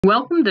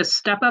Welcome to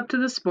Step Up to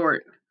the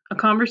Sport, a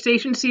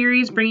conversation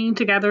series bringing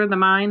together the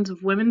minds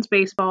of women's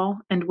baseball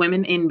and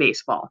women in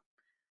baseball.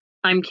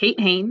 I'm Kate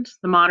Haines,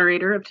 the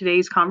moderator of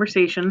today's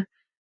conversation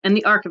and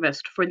the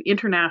archivist for the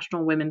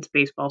International Women's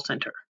Baseball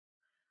Center.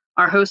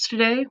 Our host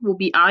today will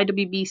be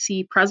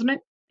IWBC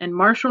president and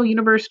Marshall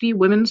University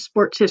women's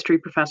sports history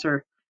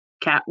professor,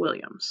 Kat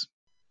Williams.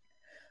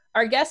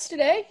 Our guest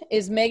today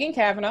is Megan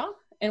Cavanagh,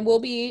 and we'll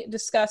be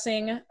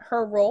discussing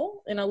her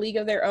role in a league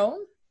of their own,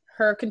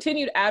 her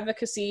continued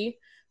advocacy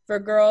for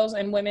girls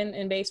and women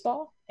in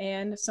baseball,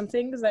 and some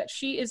things that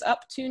she is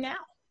up to now.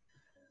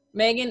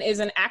 Megan is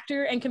an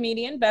actor and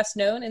comedian best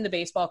known in the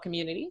baseball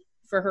community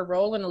for her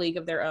role in A League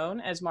of Their Own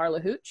as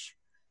Marla Hooch.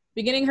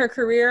 Beginning her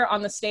career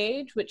on the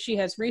stage, which she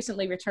has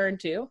recently returned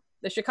to,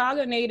 the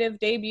Chicago native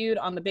debuted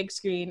on the big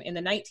screen in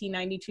the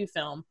 1992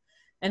 film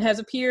and has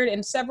appeared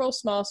in several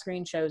small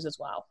screen shows as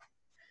well.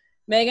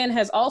 Megan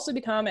has also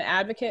become an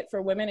advocate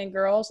for women and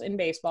girls in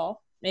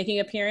baseball,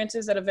 making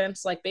appearances at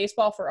events like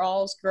Baseball for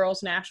All's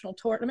girls' national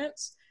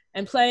tournaments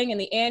and playing in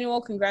the annual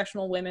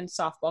Congressional Women's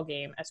Softball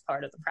game as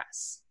part of the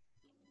press.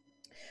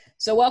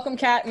 So welcome,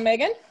 Kat and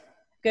Megan.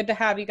 Good to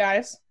have you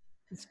guys.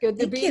 It's good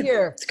to be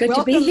here. It's good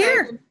to be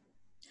here. Megan.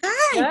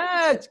 Hi.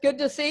 Yeah, it's good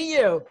to see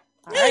you.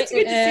 Yeah, it's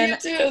good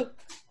to see you too.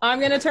 I'm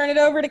going to turn it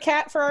over to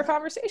Kat for our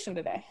conversation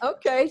today.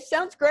 Okay,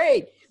 sounds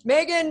great.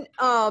 Megan,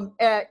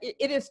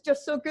 it is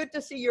just so good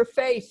to see your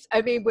face.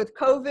 I mean, with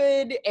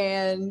COVID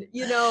and,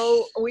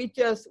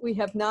 we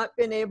have not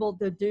been able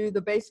to do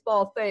the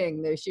baseball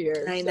thing this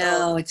year. I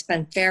know, it's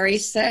been very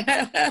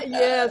sad.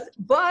 Yes,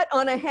 but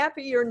on a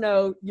happier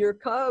note, your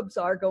Cubs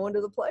are going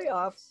to the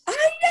playoffs. I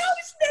know,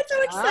 isn't that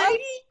so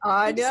exciting?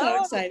 I know. I'm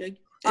so excited.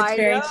 It's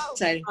very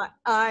exciting.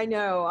 I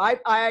know.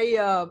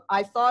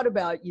 I thought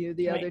about you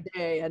the other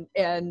day,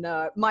 and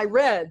my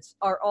Reds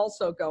are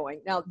also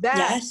going. Now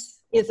that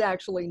is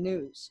actually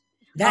news.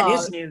 That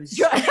is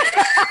news.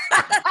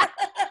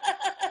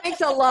 Thanks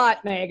a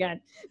lot,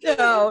 Megan.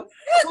 So,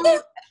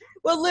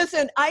 well,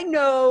 listen. I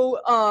know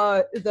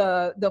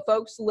the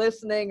folks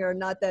listening are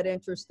not that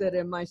interested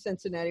in my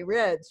Cincinnati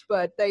Reds,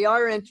 but they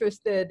are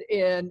interested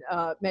in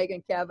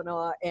Megan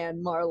Cavanagh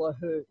and Marla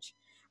Hooch.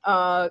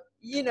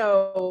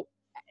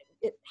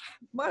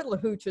 Marla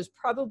Hooch is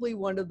probably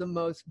one of the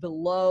most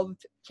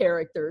beloved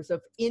characters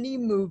of any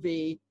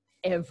movie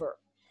ever.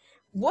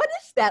 What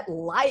is that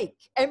like?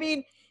 I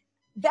mean,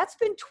 that's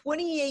been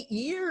 28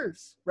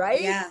 years,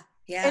 right? Yeah.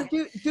 And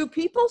do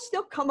people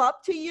still come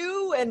up to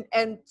you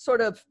and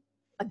sort of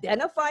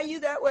identify you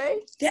that way?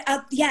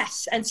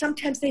 Yes, and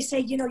sometimes they say,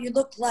 you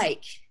look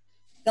like.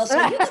 They'll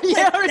say, you look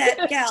like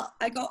that gal.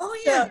 I go, oh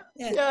yeah.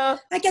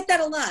 I get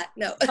that a lot.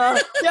 No.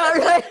 Yeah,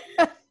 right.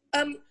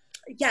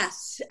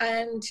 Yes,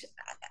 and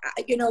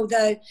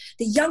the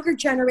younger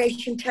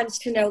generation tends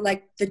to know,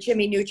 like the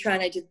Jimmy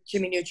Neutron. I did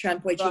Jimmy Neutron,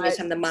 Boy Genius.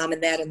 I'm the mom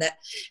and that,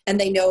 and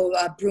they know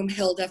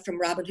Broomhilda from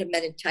Robin Hood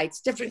Men in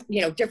Tights. Different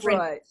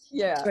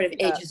sort of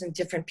ages and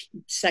different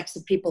sex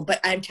of people.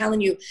 But I'm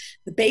telling you,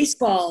 the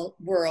baseball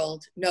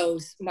world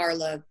knows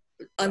Marla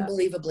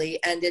unbelievably,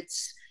 and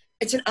it's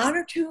an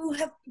honor to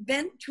have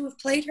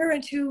played her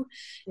and to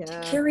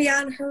carry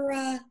on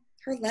her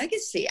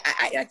legacy.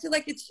 I feel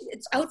like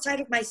it's outside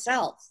of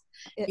myself.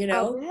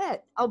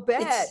 I'll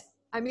bet.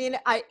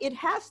 It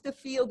has to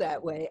feel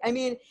that way. I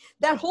mean,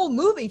 that whole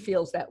movie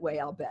feels that way,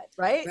 I'll bet,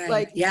 right?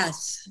 Like,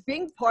 yes.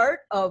 Being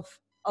part of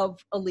A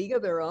League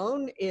of Their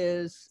Own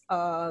is,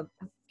 God,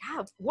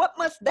 what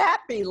must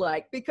that be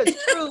like? Because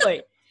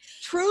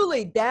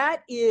truly,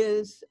 that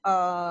is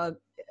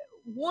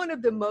one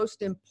of the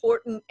most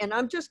important, and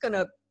I'm just going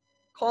to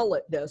call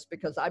it this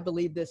because I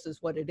believe this is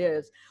what it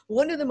is,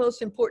 one of the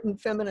most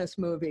important feminist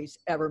movies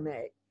ever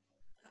made.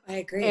 I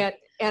agree.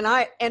 And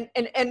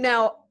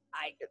now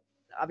I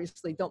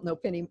obviously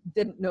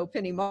didn't know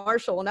Penny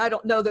Marshall, and I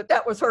don't know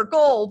that was her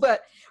goal,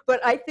 but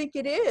I think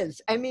it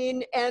is. I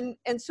mean, and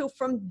so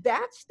from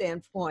that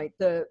standpoint,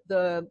 the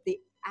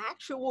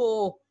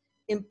actual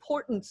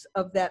importance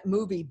of that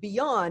movie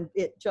beyond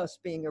it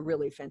just being a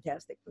really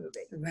fantastic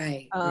movie.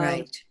 Right.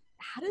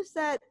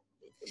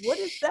 What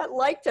is that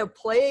like to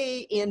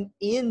play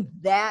in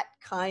that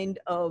kind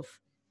of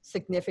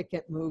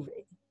significant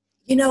movie?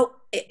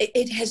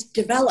 It has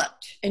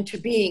developed into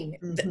being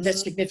the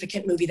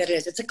significant movie that it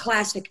is. It's a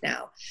classic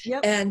now.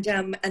 Yep. And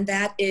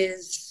that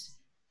is,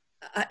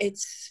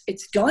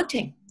 it's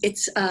daunting.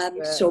 It's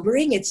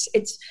sobering.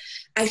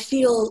 I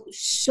feel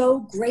so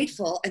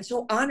grateful and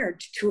so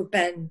honored to have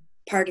been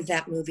part of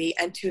that movie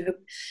and to,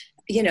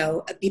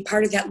 be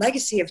part of that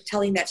legacy of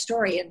telling that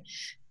story. And,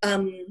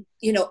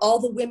 all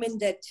the women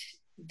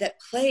that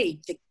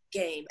played the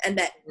game and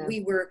that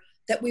we were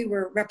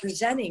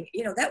representing,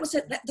 there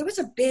was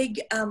a big,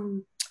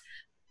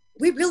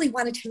 we really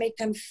wanted to make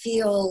them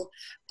feel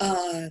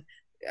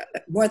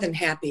more than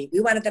happy. We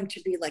wanted them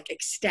to be like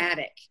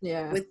ecstatic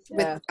with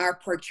our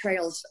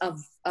portrayals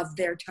of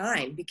their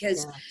time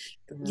because,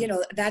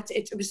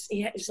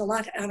 it was a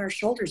lot on our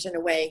shoulders in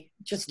a way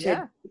just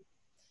to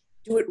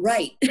do it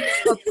right.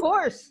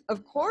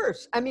 Of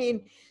course. I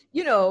mean,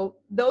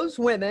 those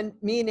women,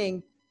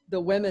 meaning the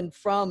women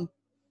from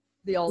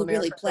the All-American. Who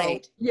really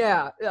played.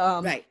 Yeah.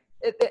 Right.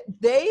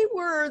 They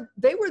were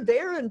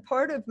there and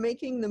part of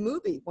making the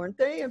movie, weren't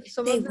they?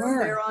 Some of them, they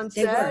were on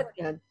set.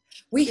 And,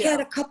 we had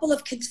a couple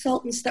of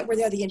consultants that were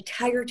there the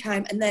entire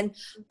time, and then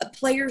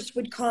players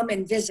would come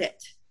and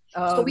visit.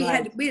 Oh, so we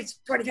nice. had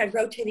sort of had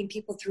rotating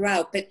people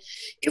throughout, but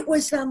it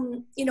was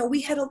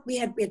we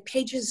had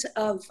pages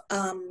of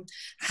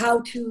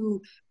how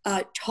to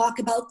talk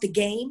about the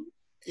game.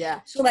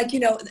 Yeah. So like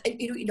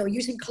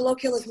using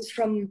colloquialisms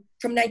from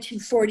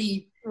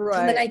 1940, right.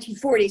 from the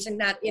 1940s, and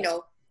not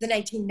the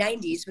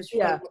 1990s, which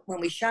when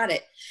we shot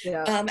it.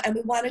 Yeah. And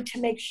we wanted to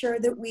make sure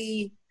that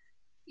we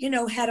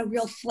had a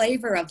real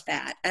flavor of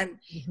that, and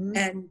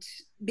and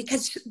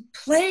because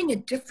playing a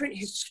different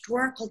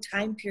historical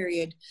time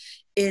period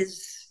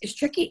is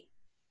tricky.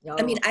 Oh,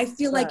 I mean, I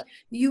feel like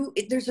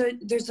there's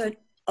a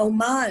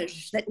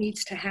homage that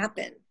needs to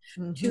happen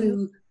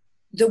to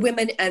the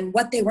women and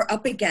what they were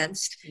up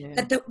against. Yeah.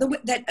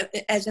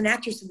 That as an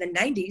actress in the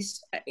 90s,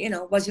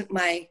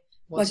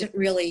 wasn't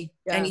really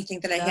anything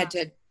that I had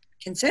to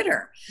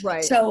consider.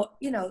 Right. So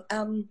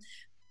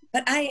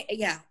but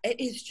it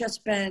has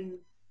just been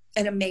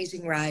an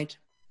amazing ride.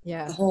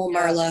 Yeah. The whole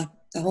Marla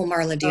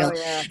deal. Oh,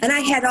 yeah. And I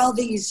had all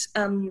these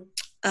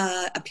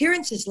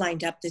appearances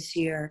lined up this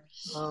year,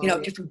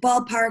 different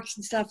ballparks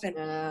and stuff, and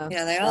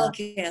they all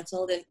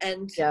canceled,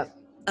 and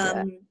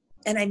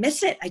I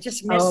miss it. I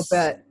just miss. Oh,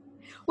 bet.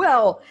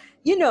 Well,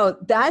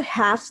 that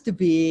has to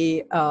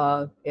be,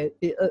 the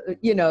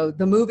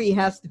movie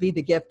has to be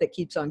the gift that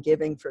keeps on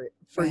giving for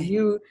right.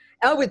 you.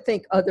 I would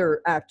think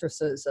other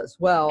actresses as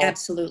well.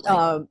 Absolutely.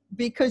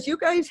 Because you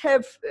guys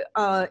have,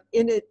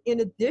 in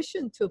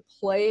addition to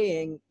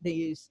playing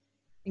these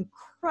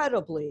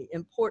incredibly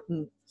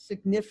important,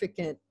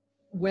 significant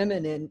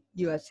women in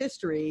U.S.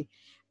 history,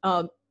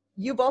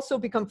 you've also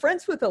become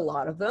friends with a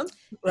lot of them,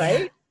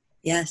 right?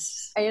 Yeah.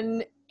 Yes.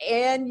 And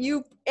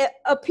you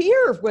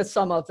appear with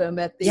some of them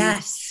at the...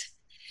 Yes.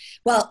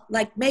 Well,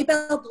 like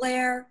Maybelle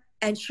Blair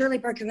and Shirley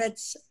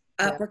Berkowitz,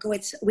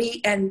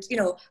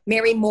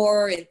 Mary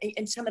Moore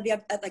and some of the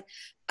other,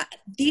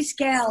 these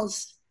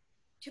gals,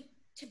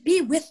 to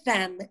be with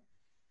them,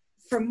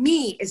 for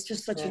me, is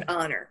just such an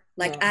honor.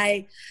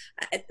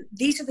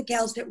 These are the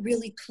gals that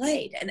really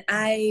played, and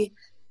I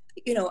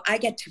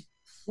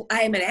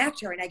am an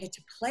actor and I get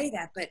to play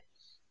that, but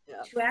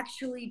to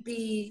actually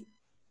be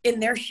in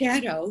their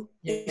shadow,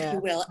 if you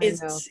will,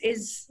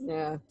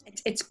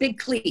 it's big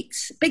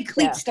cleats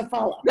to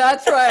follow.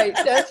 That's right.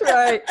 That's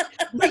right.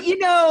 But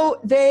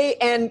they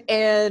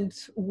and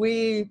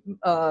we,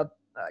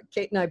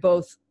 Kate and I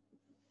both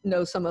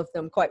know some of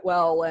them quite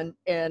well,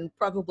 and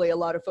probably a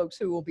lot of folks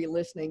who will be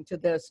listening to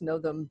this know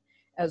them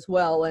as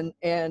well.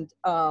 And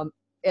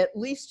at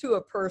least to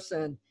a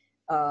person,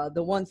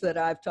 the ones that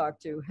I've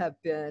talked to have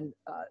been,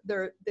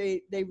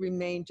 they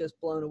remain just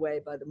blown away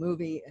by the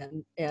movie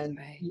and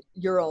right.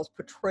 your all's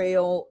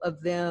portrayal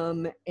of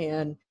them,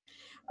 and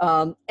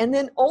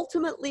then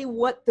ultimately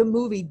what the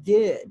movie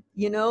did.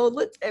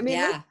 Let's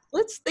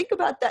think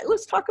about that.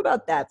 Let's talk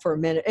about that for a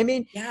minute. I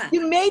mean,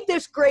 you made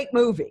this great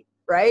movie,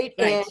 right?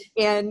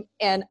 And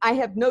I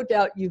have no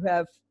doubt you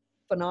have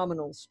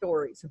phenomenal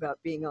stories about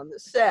being on the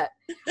set.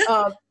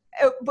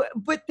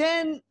 But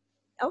then,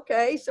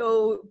 okay,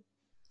 so.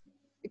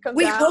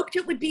 We hoped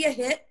it would be a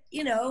hit,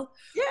 You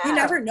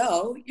never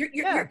know.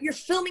 You're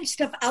filming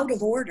stuff out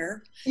of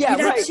order. You're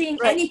not seeing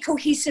any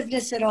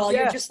cohesiveness at all.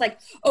 You're just like,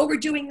 oh, we're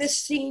doing this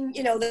scene,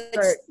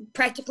 that's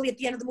practically at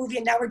the end of the movie,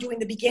 and now we're doing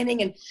the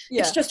beginning, and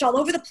it's just all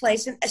over the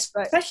place. And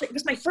especially, it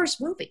was my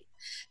first movie,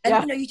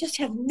 and you just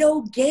have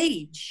no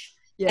gauge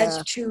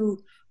as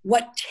to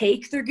what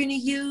take they're going to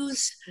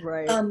use.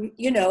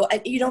 You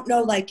don't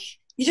know,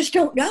 you just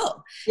don't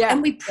know.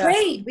 And we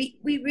prayed. We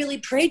really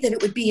prayed that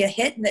it would be a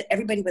hit and that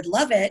everybody would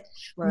love it.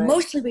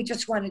 Mostly we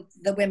just wanted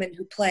the women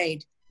who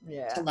played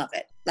to love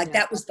it.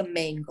 That was the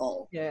main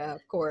goal. Yeah,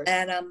 of course.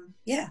 And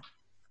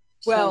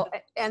well,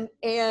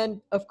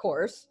 and of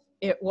course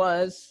it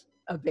was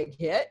a big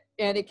hit,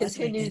 and it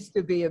continues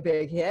to be a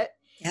big hit.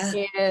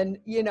 And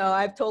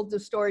I've told the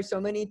story so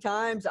many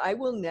times, I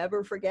will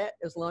never forget,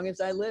 as long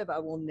as I live, I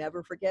will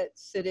never forget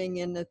sitting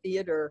in the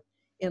theater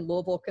in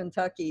Louisville,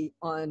 Kentucky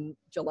on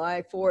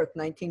July 4th,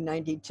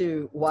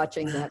 1992,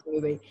 watching that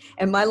movie.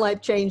 And my life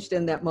changed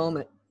in that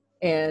moment.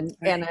 And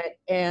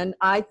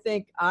I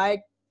think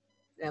I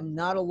am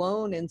not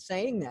alone in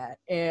saying that.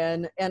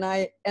 And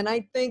I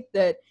think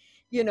that,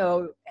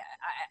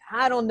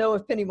 I don't know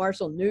if Penny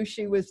Marshall knew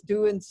she was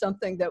doing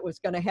something that was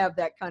going to have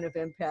that kind of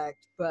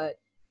impact, but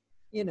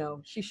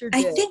she sure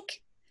did.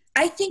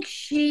 I think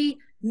she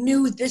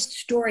knew this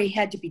story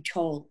had to be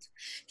told.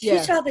 She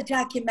saw the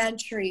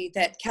documentary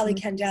that Kelly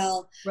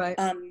Kendall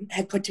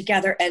had put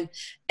together,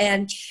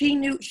 and she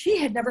knew, she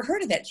had never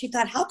heard of it. She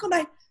thought, how could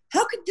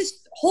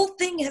this whole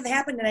thing have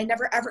happened and I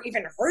never ever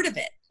even heard of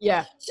it?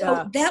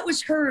 So that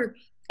was her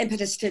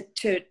impetus to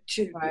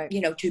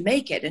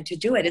make it and to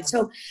do it. And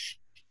so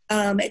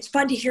it's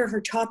fun to hear her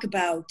talk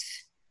about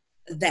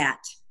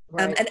that.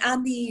 And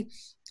on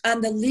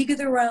the League of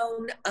Their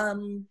Own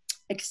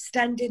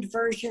extended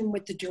version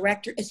with the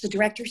director. It's the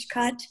director's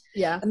cut.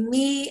 Yeah.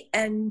 Me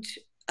and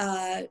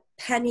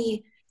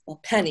Penny. Well,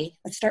 Penny.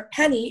 Let's start.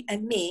 Penny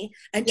and me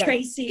and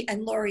Tracy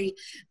and Lori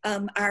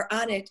are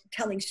on it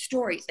telling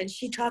stories, and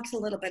she talks a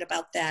little bit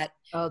about that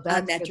on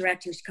that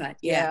director's cut.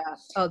 Yeah.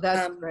 Oh,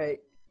 that's great.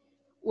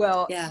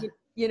 Well,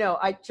 you know,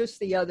 I just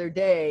the other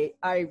day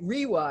I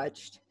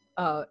rewatched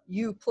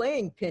you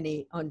playing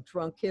Penny on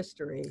Drunk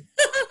History.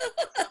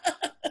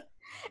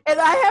 And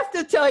I have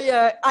to tell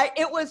you,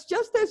 it was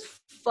just as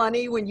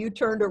funny when you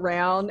turned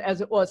around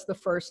as it was the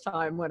first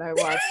time when I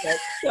watched it.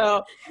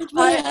 So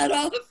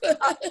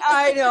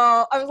I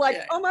know. I was like,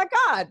 oh my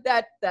God,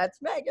 that's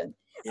Megan.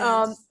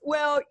 Yes.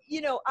 Well, you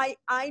know,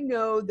 I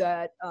know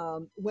that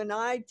when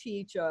I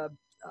teach a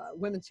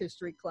women's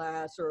history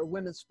class or a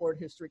women's sport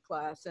history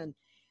class, and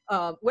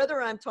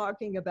whether I'm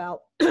talking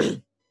about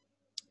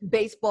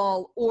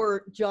baseball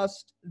or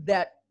just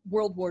that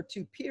World War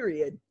II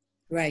period,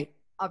 right.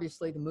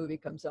 Obviously the movie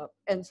comes up.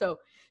 And so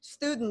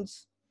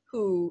students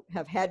who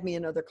have had me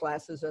in other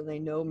classes and they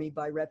know me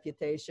by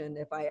reputation,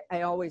 if I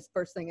always,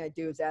 first thing I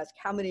do is ask,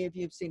 how many of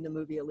you have seen the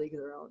movie A League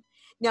of Their Own?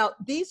 Now,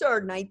 these are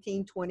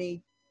 19,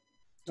 20,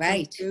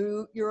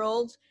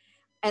 22-year-olds.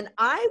 And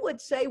I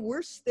would say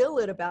we're still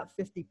at about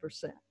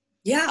 50%.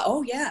 Yeah.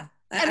 Oh, yeah.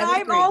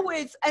 I'm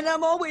always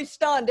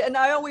stunned, and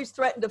I always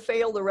threaten to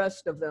fail the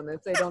rest of them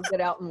if they don't get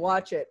out and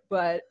watch it.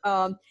 But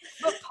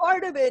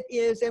part of it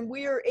is, and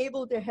we are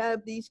able to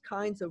have these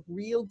kinds of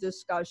real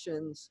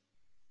discussions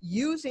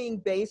using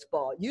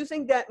baseball,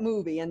 using that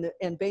movie and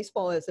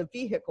baseball as a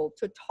vehicle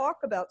to talk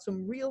about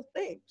some real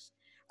things.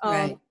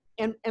 Right.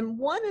 And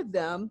one of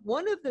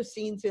the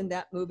scenes in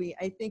that movie,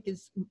 I think,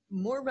 is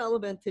more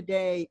relevant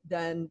today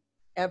than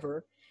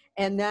ever.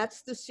 And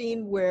that's the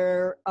scene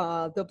where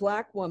the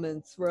black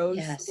woman throws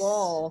the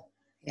ball.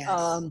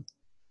 Yes.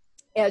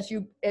 As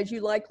you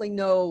likely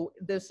know,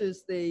 this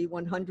is the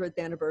 100th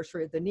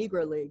anniversary of the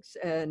Negro Leagues,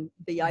 and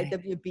the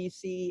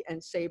IWBC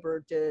and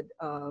SABR did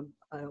a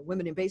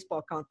Women in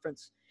Baseball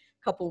conference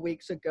a couple of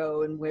weeks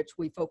ago, in which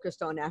we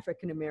focused on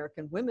African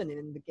American women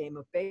in the game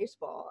of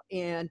baseball.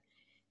 And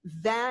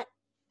that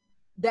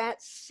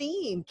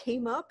scene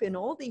came up in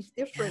all these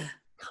different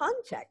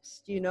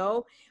contexts, you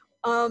know.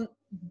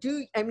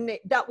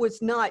 That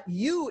was not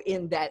you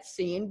in that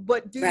scene,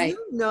 but do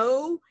you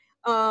know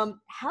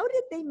how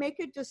did they make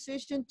a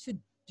decision to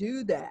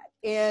do that?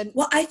 And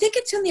well, I think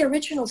it's in the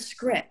original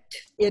script.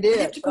 It is.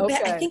 I'd have to go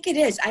back. I think it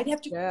is. I'd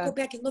have to go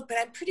back and look, but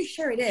I'm pretty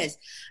sure it is.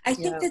 I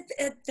think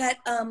that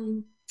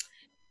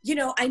you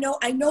know, I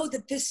know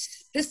that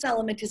this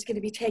element is going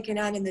to be taken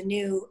on in the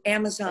new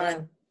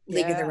Amazon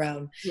League of Their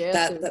Own,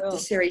 the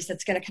series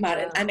that's going to come out,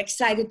 and I'm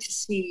excited to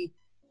see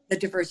the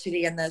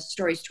diversity and the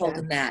stories told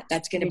in that.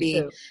 That's going to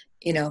be,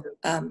 you know,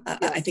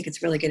 I think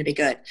it's really going to be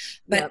good.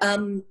 But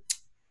I'm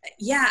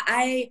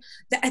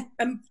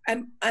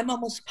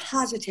almost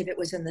positive it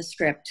was in the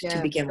script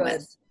to begin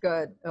with.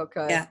 Good.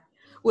 Okay. Yeah.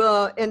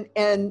 Well,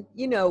 and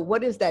you know,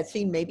 what is that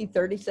scene? Maybe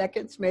 30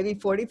 seconds, maybe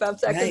 45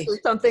 seconds or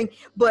something,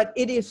 but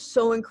it is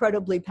so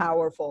incredibly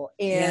powerful.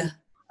 And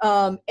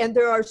and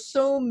there are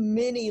so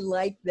many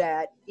like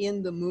that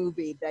in the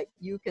movie that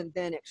you can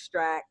then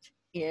extract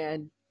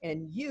and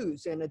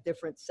use in a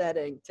different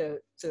setting to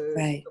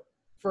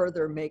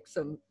further make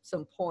some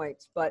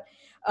points. But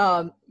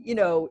you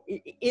know,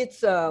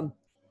 it's a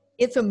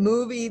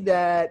movie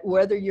that,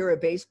 whether you're a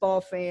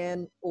baseball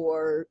fan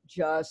or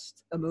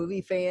just a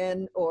movie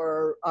fan,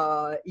 or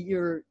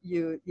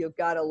you've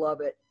got to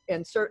love it.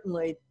 And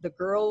certainly the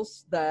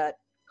girls that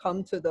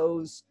come to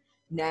those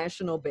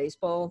national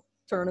baseball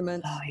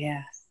tournaments,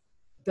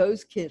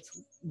 those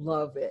kids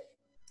love it.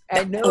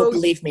 I know. Oh,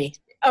 believe me.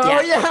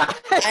 Oh yeah.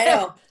 I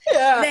know.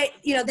 Yeah.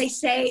 They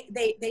say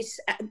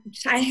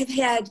I have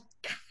had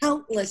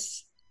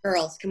countless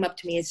girls come up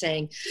to me and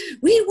saying,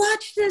 "We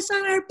watched this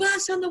on our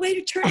bus on the way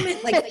to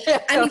tournament." Like,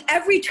 I mean,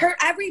 every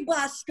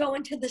bus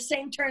going to the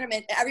same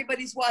tournament,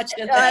 everybody's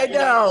watching it.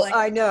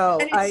 I know.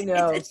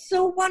 It's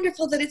so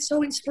wonderful that it's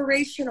so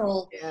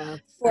inspirational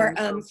for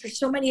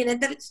so many, and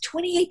that it's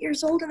 28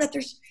 years old, and that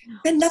there's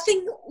been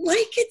nothing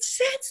like it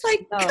since.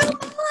 Like,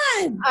 come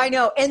on. I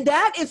know, and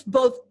that is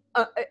both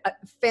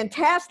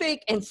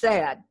fantastic and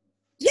sad.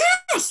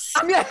 Yes,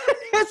 I mean,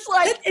 it's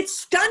like it's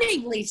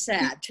stunningly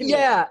sad to me.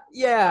 Yeah.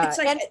 It's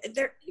like and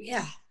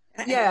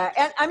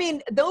I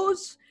mean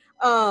those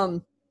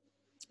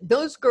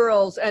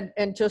girls,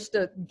 and just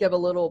to give a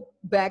little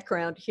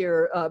background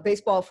here,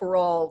 Baseball for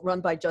All,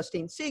 run by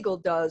Justine Siegel,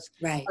 does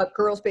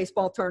girls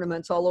baseball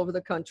tournaments all over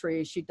the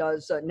country. She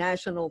does a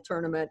national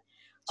tournament.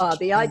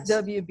 The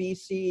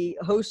IWBC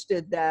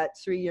hosted that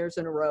 3 years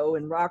in a row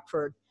in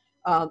Rockford.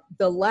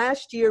 The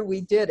last year we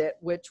did it,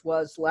 which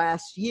was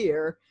last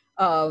year,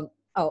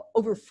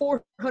 over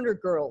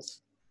 400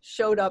 girls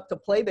showed up to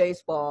play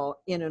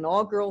baseball in an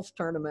all-girls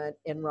tournament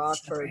in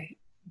Rockford,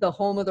 the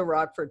home of the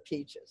Rockford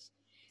Peaches.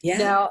 Yeah.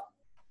 Now,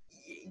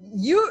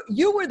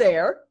 you were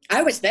there.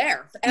 I was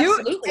there.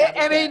 Absolutely.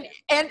 I mean,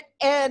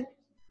 and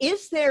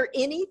is there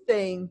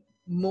anything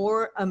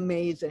more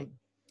amazing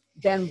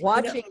than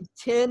watching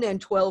 10 and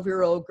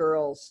 12-year-old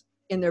girls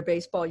in their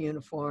baseball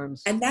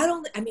uniforms. And not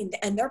only,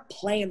 and they're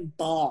playing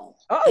ball.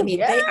 Oh,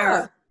 they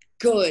are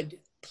good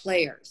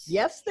players.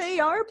 Yes, they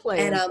are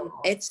playing. And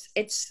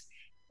it's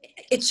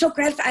so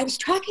gratifying. I was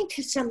talking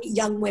to some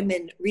young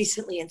women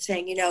recently and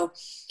saying,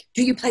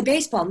 do you play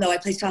baseball? No, I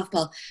play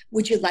softball.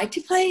 Would you like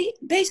to play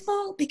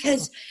baseball?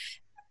 Because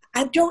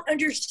I don't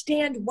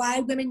understand why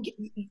women,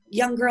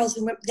 young girls,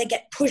 and they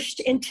get pushed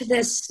into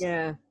this.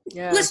 Yeah.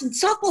 Listen,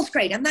 softball's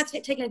great. I'm not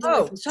taking anything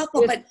away from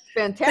softball, but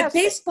fantastic. But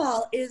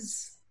baseball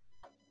is,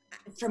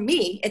 for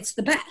me, it's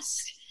the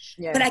best.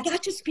 Yeah. But I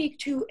got to speak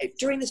to,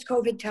 during this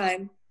COVID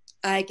time,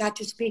 I got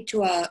to speak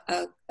to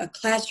a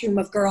classroom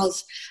of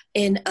girls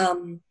in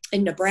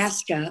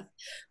Nebraska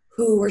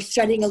who were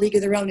studying A League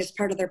of Their Own as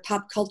part of their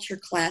pop culture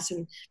class.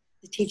 And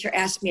the teacher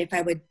asked me if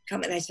I would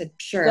come, and I said,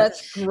 sure.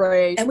 That's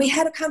great. And we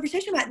had a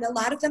conversation about it, and a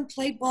lot of them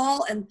played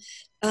ball, and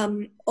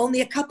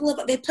only a couple of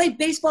them, they played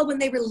baseball when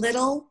they were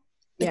little,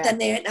 but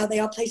then now they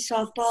all play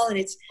softball, and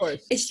it's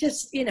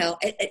just,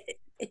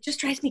 it just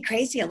drives me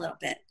crazy a little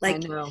bit. Like, I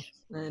know.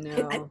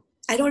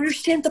 I don't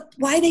understand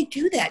why they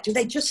do that. Do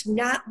they just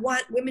not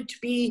want women to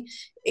be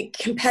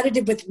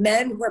competitive with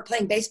men who are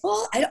playing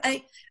baseball?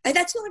 I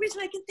that's the only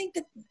reason I can think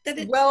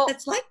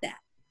that's like that.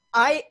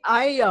 I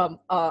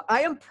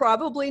am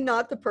probably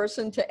not the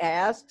person to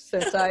ask,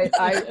 since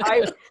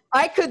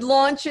I could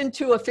launch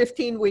into a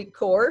 15-week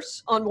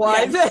course on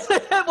why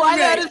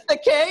that is the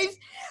case.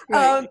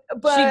 Right.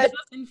 But she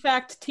does in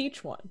fact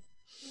teach one.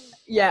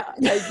 Yeah,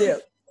 I do.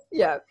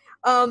 Yeah.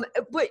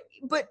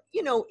 But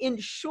in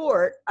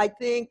short, I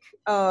think,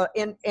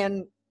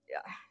 and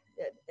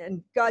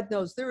God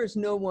knows there is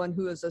no one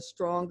who is a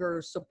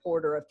stronger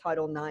supporter of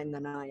Title IX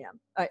than I am.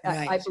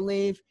 I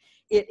believe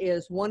it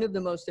is one of the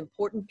most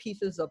important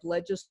pieces of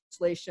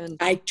legislation.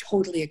 I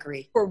totally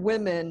agree. For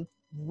women,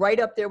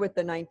 right up there with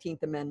the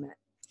 19th Amendment.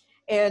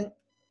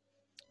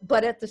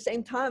 But at the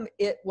same time,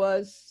 it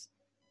was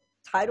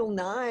Title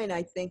IX,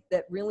 I think,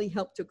 that really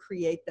helped to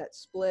create that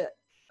split.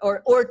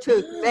 Or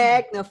to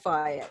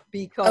magnify it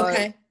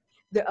because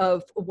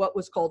of what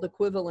was called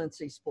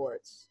equivalency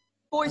sports.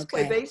 Boys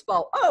play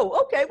baseball. Oh,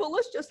 okay. Well,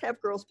 let's just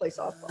have girls play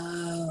softball.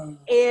 Oh.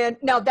 And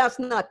now that's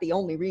not the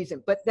only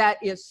reason, but that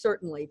is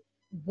certainly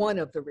one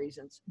of the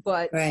reasons.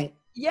 But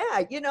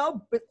yeah,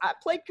 but I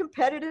played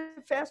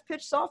competitive fast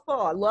pitch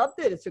softball. I loved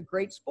it. It's a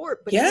great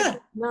sport, but it's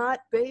not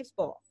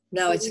baseball.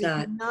 No, it's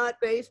not. Not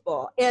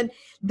baseball. And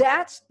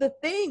that's the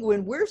thing.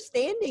 When we're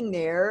standing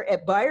there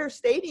at Bayer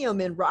Stadium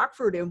in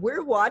Rockford and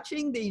we're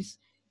watching these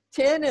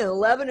 10 and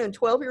 11 and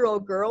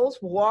 12-year-old girls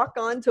walk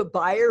onto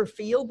Bayer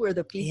Field where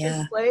the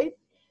Peaches played,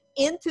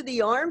 into the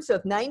arms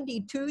of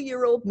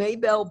 92-year-old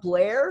Maybelle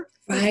Blair,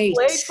 who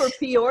played for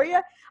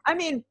Peoria. I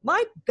mean,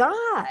 my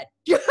God.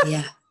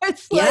 Yeah.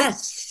 It's like,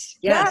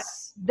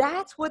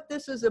 that's what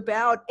this is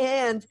about.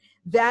 And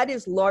that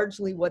is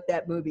largely what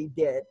that movie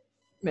did.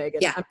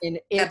 Megan. Yeah, I mean,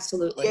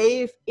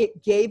 absolutely.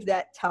 It gave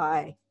that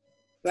tie.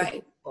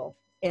 Right.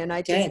 And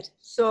I think it's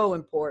so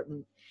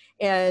important.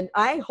 And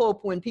I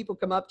hope when people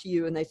come up to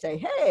you and they say,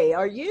 hey,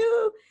 are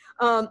you,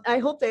 I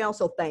hope they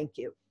also thank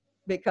you,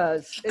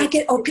 because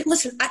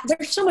listen,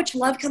 there's so much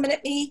love coming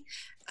at me.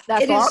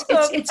 That's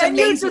awesome. It's and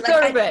amazing. You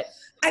deserve it.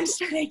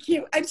 Thank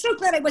you. I'm so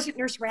glad I wasn't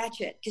Nurse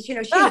Ratched, because she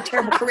had a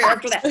terrible career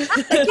after that.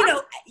 Like,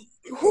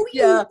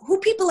 who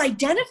people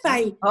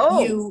identify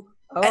you.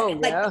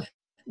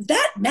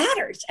 That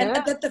matters, and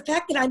the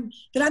fact that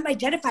I'm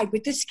identified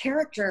with this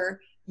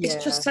character is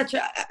just such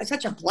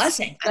a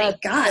blessing. I mean,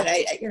 God,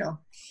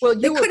 well,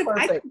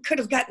 I could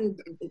have gotten,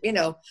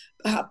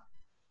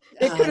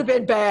 it could have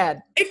been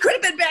bad. It could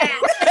have been bad.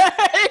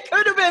 It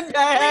could have been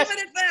bad.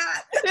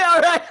 Yeah,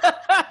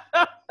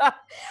 right.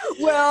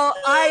 Well,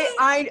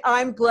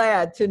 I'm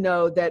glad to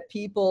know that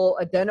people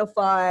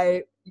identify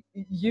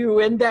you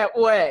in that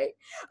way.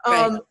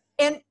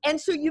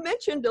 And so you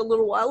mentioned a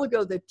little while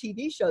ago the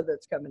TV show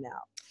that's coming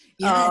out.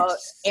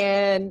 Yes.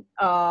 And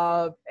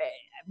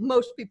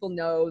most people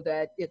know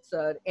that it's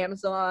an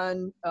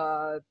Amazon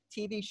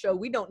TV show.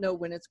 We don't know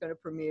when it's going to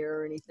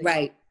premiere or anything.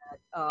 Right.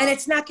 And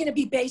it's not going to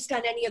be based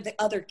on any of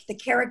the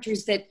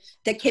characters that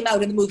came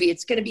out in the movie.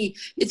 It's going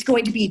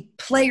to be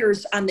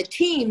players on the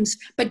teams,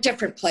 but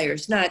different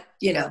players, not,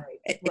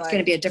 it's going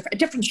to be a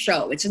different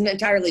show. It's an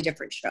entirely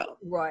different show.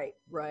 Right.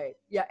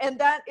 Yeah. And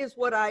that is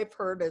what I've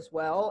heard as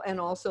well. And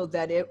also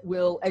that it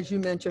will, as you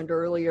mentioned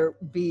earlier,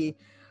 be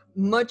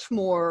much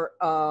more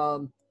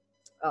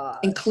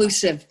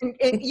inclusive.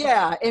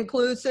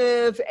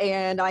 Inclusive.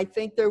 And I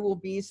think there will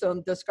be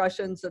some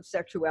discussions of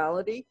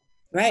sexuality.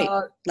 Right.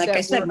 Like I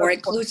said, more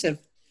inclusive.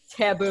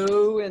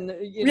 Taboo and,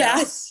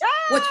 Yes.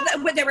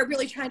 What they were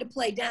really trying to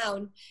play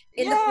down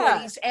in the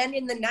 40s and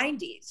in the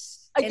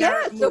 90s.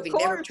 Yes, movie. Of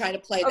course. They were trying to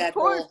play that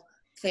whole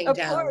thing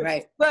down.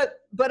 Right.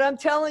 But I'm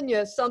telling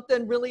you,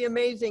 something really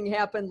amazing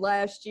happened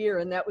last year,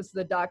 and that was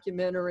the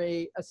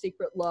documentary A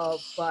Secret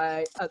Love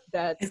by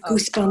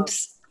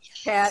Goosebumps.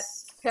 Pat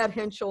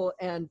Henschel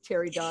and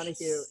Terry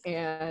Donahue.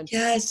 And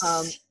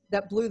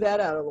that blew that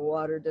out of the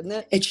water, didn't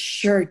it? It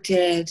sure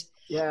did.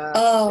 Yeah.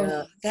 Oh,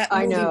 yeah. that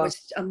I movie know.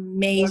 was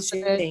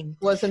amazing.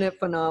 Wasn't it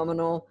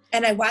phenomenal?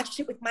 And I watched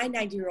it with my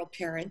 90-year-old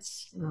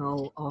parents,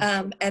 Oh,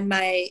 and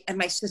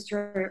my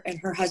sister and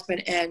her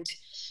husband, and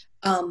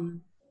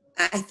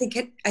I think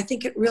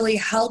it really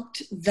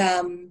helped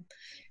them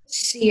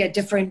see a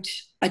different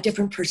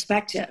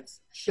perspective.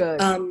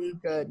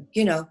 good. Good.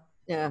 You know,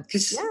 Yeah.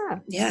 because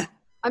Yeah.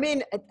 I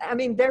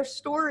mean, their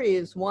story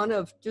is one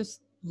of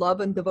just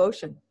love and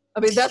devotion. I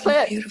mean, that's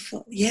it.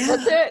 Beautiful. Yeah.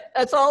 That's it.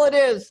 That's all it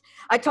is.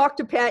 I talked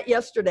to Pat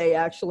yesterday,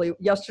 actually.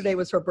 Yesterday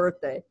was her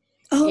birthday.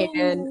 Oh,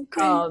 And,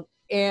 great.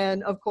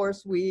 and of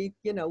course we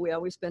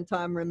always spend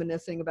time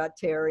reminiscing about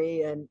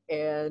Terry and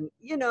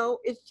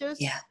it's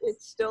just,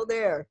 it's still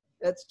there.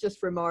 That's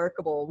just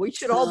remarkable. We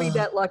should all be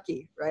that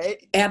lucky, right?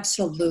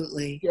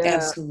 Absolutely. Yeah.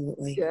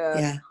 Absolutely.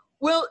 Yeah.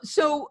 Well,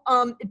 so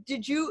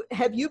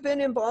have you been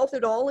involved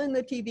at all in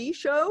the TV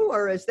show,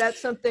 or is that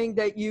something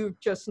that you've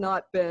just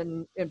not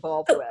been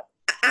involved with?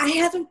 I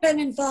haven't been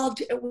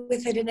involved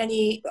with it in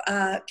any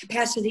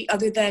capacity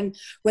other than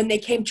when they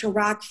came to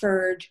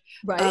Rockford,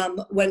 right.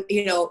 When,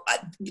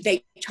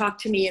 they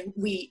talked to me and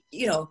we,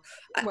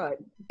 right.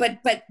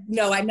 But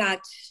no, I'm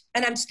not.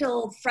 And I'm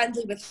still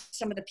friendly with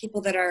some of the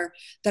people that are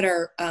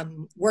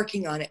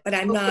working on it, but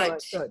I'm not,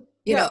 good.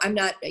 I'm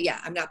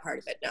not part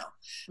of it. No.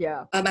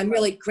 Yeah. I'm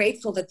really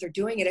grateful that they're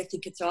doing it. I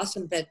think it's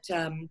awesome that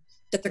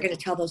they're going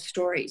to tell those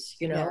stories,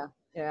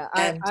 Yeah,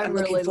 I'm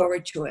really looking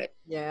forward to it.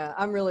 Yeah,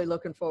 I'm really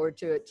looking forward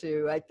to it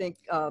too. I think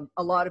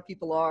a lot of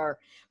people are,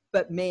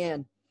 but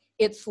man,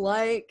 it's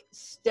like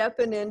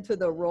stepping into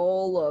the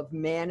role of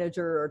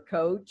manager or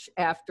coach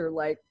after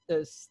like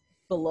this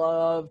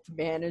beloved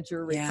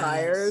manager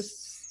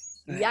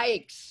retires. Yes.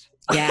 Yikes.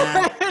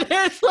 Yeah.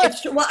 It's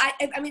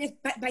like, I mean, if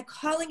by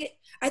calling it,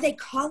 are they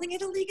calling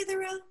it A League of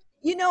Their Own?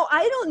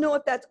 I don't know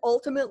if that's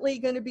ultimately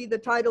going to be the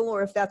title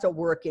or if that's a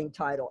working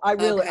title. I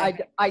really,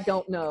 I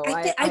don't know.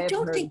 I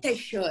don't think they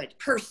should,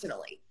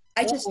 personally.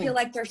 I just feel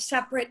like they're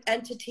separate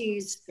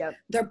entities. Yep.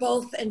 They're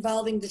both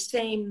involving the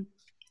same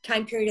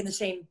time period and the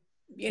same,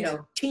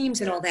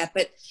 teams and all that.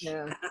 But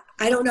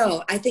I don't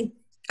know. I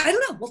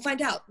don't know. We'll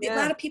find out. A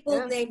lot of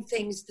people name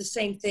things the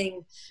same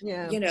thing.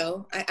 Yeah.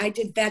 I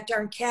did That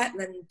Darn Cat,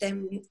 and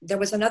then there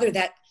was another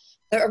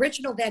the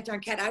original That Darn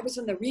Cat. I was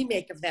in the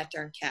remake of That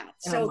Darn Cat.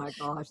 So, oh my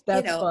gosh,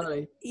 that's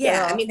funny.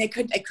 Yeah, I mean, it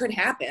could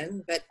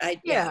happen, but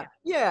yeah.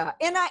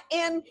 And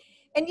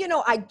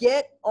I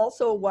get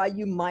also why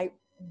you might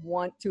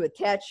want to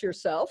attach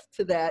yourself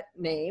to that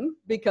name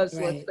because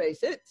let's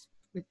face it,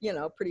 it's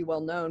pretty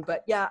well known.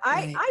 But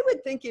I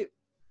would think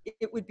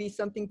it would be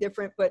something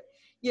different. But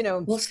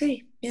we'll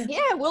see.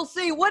 Yeah, we'll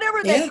see.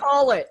 Whatever they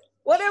call it.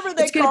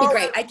 It's going to be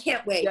great. I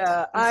can't wait.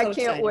 Yeah, I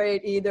can't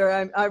wait either.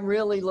 I'm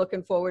really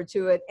looking forward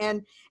to it.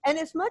 And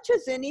as much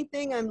as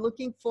anything, I'm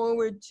looking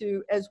forward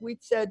to, as we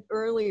said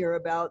earlier,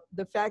 about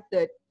the fact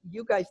that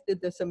you guys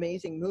did this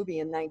amazing movie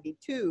in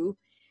 '92.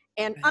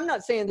 And I'm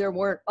not saying there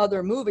weren't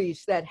other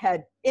movies that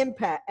had an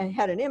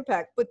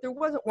impact, but there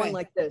wasn't one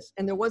like this,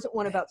 and there wasn't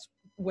one about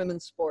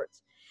women's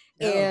sports.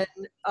 No.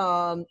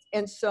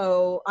 And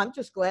so I'm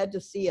just glad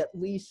to see at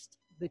least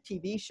the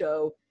TV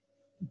show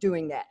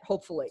doing that,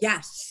 hopefully.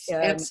 Yes,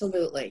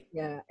 absolutely.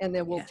 Yeah, and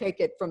then we'll take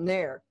it from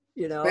there,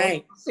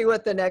 see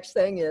what the next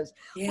thing is.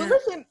 Yeah. Well,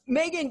 listen,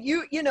 Megan,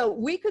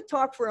 we could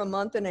talk for a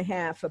month and a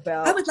half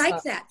about. I would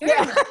like that very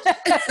much.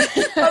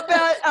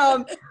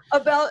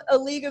 about A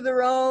League of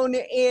Their Own,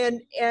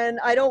 and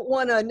I don't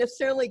want to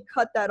necessarily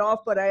cut that off,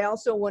 but I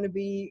also want to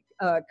be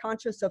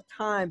conscious of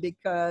time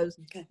because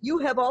you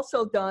have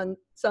also done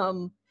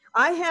some.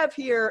 I have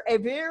here a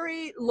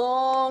very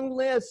long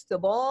list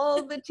of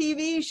all the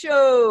TV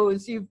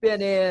shows you've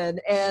been in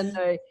and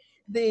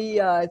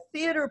the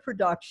theater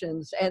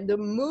productions and the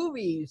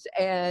movies,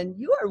 and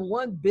you are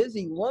one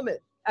busy woman.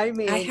 I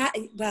mean,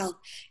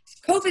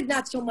 COVID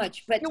not so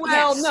much, but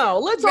no,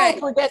 let's all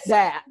forget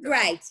that.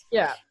 Right.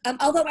 Yeah.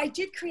 Although I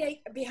did create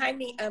behind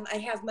me, I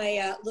have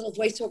my little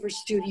voiceover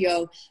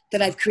studio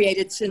that I've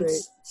created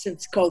since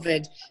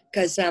COVID,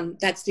 because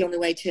that's the only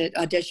way to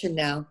audition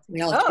now.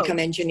 We all have to become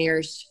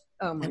engineers.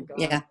 Oh my God.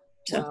 Yeah.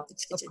 So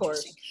it's of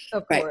course.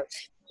 Of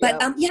course.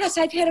 But yes,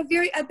 I've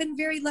been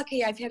very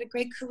lucky. I've had a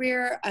great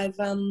career. I've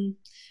only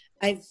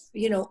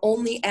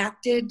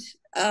acted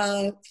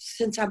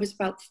since I was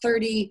about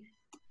 30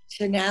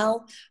 to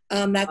now.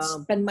 That's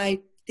been the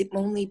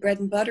only bread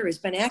and butter has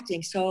been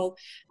acting. So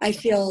I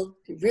feel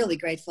really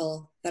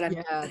grateful that I'm.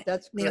 Yeah,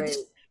 that's great.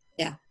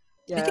 Yeah.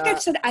 I think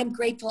I've said I'm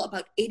grateful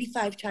about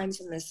 85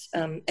 times in this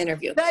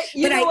interview. But I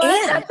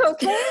am. That's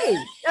okay.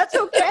 That's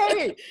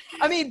okay.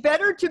 I mean,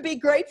 better to be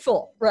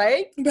grateful,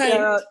 right?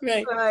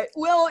 Right.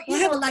 Well, I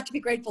have a lot to be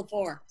grateful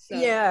for. So.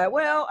 Yeah,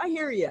 well, I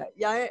hear you.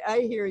 Yeah, I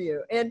hear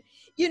you. And,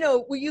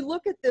 when you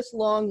look at this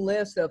long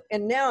list of,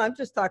 and now I'm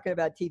just talking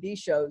about TV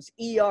shows,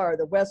 ER,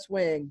 The West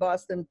Wing,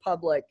 Boston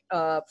Public,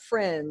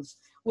 Friends,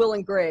 Will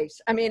and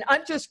Grace. I mean,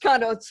 I'm just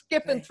kind of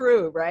skipping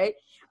through, right?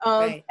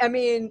 I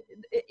mean,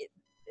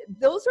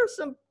 those are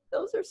some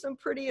those are some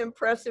pretty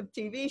impressive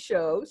TV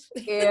shows.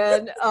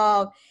 And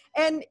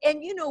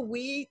you know,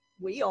 we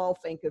all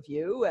think of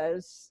you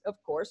as,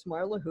 of course,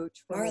 Marla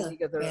Hooch from A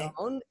League of Their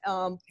Own.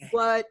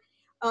 But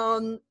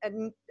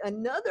and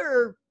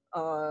another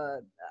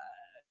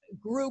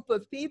group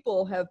of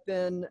people have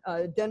been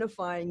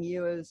identifying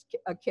you as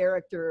a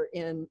character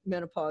in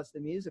Menopause the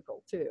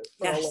Musical too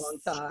for a long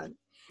time.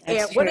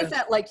 That's and what is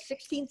that, like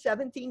 16,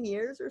 17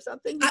 years or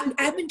something?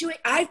 I've been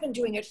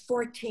doing it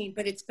 14,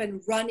 but it's been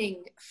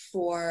running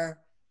for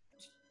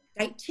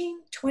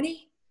 19,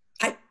 20.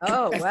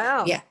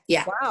 Wow. Yeah.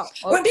 Wow.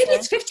 Okay. Or maybe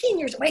it's 15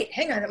 years. Wait,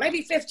 hang on. It might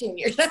be 15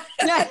 years. I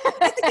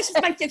think this is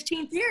my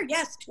 15th year.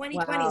 Yes,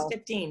 2020 is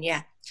 15.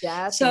 Yeah.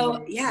 That's so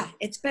amazing. yeah,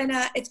 it's been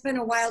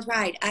a wild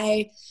ride.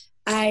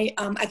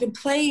 I've been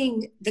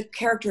playing the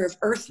character of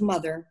Earth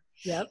Mother.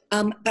 Yep.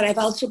 But I've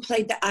also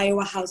played the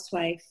Iowa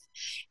housewife.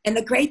 And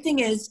the great thing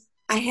is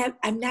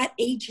I'm not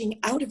aging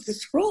out of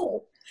this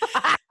role.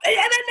 And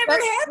that never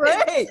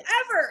happens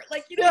ever.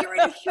 Like, you know, you're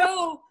in a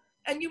show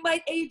and you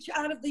might age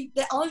out of the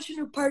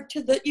ingenue part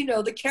to the, you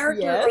know, the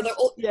character or the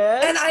old.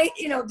 Yes. And I'm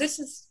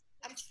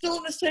still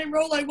in the same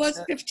role I was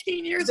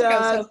 15 years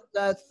ago. So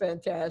that's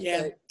fantastic.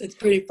 Yeah, it's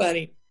pretty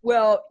funny.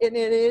 Well, and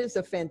it is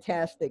a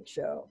fantastic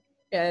show.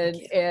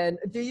 And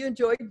do you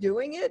enjoy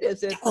doing it?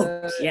 Is it?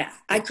 Yeah.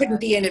 I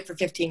couldn't be in it for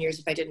 15 years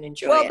if I didn't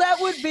enjoy it. Well,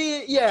 that would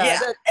be,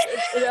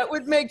 that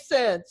would make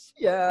sense.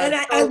 Yeah. And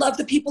I love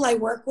the people I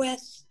work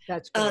with.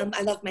 That's great.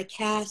 I love my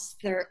cast.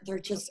 They're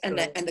just, and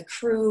the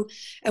crew,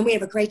 and we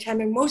have a great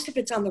time. And most of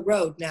it's on the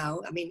road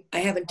now. I mean, I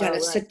haven't done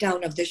a sit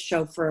down of this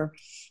show for,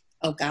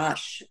 oh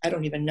gosh, I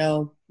don't even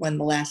know when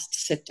the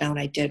last sit down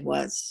I did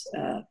was.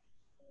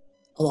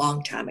 A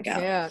long time ago.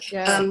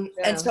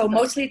 And so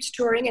mostly it's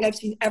touring, and I've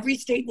seen every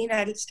state in the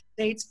United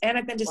States, and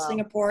I've been to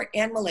Singapore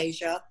and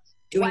Malaysia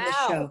doing the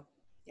show.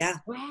 Yeah.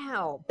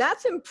 Wow.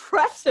 That's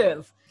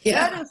impressive.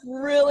 Yeah. That is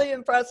really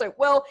impressive.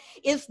 Well,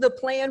 is the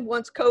plan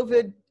once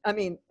COVID,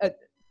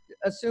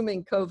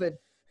 assuming COVID,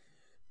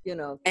 you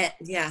know,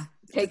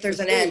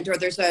 there's an end, or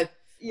there's a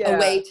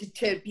way to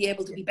be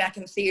able to be back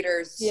in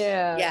theaters.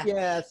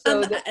 Yeah.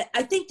 So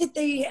I think that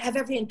they have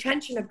every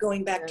intention of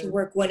going back to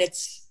work when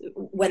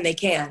they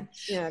can.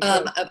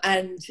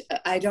 And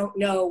I don't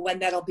know when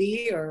that'll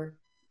be or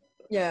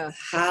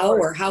how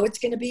it's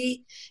going to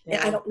be.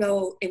 I don't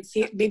know.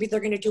 Maybe they're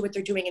going to do what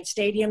they're doing in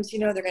stadiums. You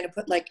know, they're going to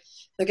put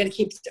they're going to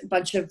keep a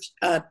bunch of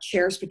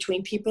chairs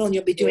between people, and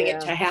you'll be doing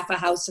it to half a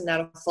house and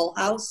not a full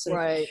house. And,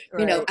 right.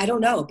 You know, I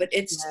don't know, but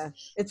it's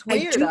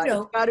weird.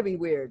 It's got to be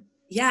weird.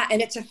 Yeah,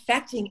 and it's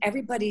affecting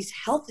everybody's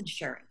health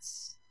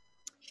insurance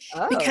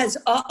because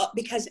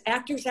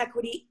Actors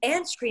Equity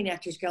and Screen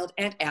Actors Guild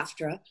and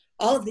AFTRA,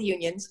 all of the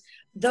unions,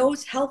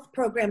 those health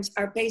programs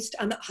are based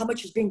on how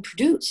much is being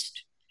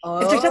produced.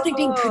 If there's nothing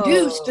being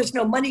produced, there's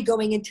no money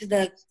going into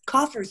the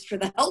coffers for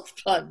the health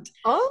fund.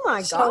 Oh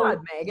my God,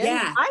 Megan!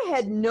 Yeah. I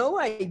had no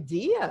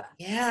idea.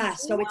 Yeah,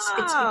 so it's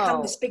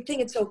become this big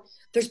thing, and so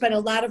there's been a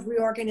lot of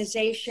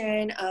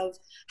reorganization of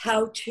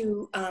how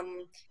to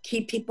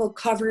keep people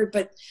covered,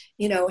 but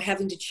you know,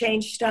 having to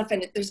change stuff,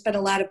 and there's been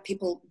a lot of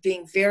people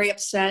being very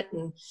upset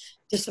and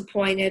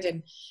disappointed,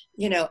 and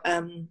you know,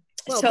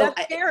 well,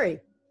 that's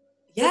scary.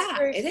 Yeah,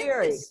 that's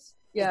scary. It's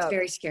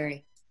very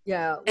scary.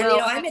 Yeah, and you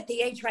know, I'm at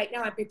the age right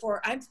now. I'm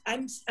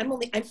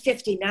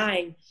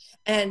 59,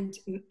 and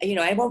you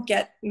know, I won't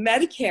get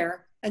Medicare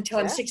until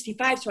I'm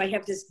 65. So I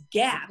have this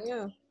gap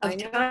of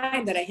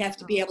time that I have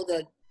to be able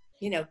to,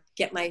 you know,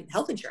 get my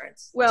health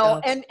insurance.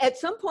 Well, and at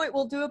some point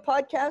we'll do a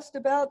podcast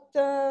about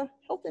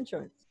health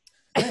insurance.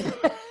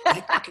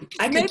 I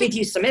could give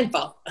you some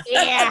info.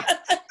 Yeah,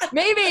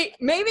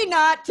 maybe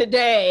not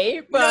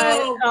today, but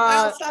no,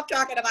 I'll stop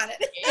talking about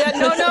it.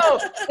 No,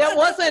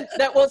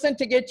 that wasn't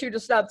to get you to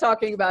stop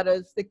talking about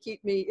it. It's to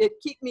keep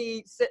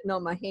me sitting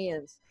on my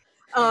hands.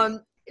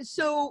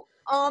 So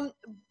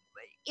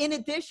in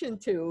addition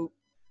to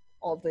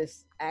all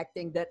this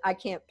acting that I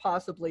can't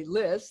possibly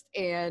list,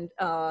 and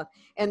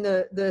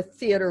the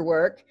theater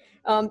work,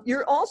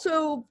 you're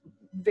also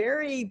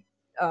very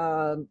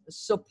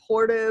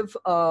supportive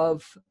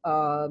of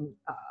I'll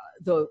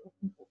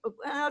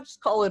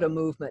just call it a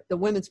movement, the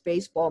women's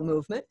baseball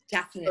movement.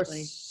 Definitely.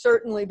 We're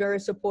certainly very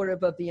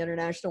supportive of the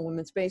International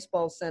Women's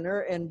Baseball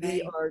Center, and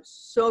we are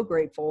so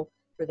grateful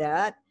for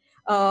that.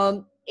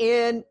 And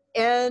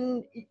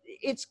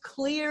it's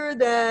clear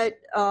that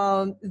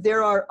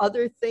there are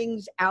other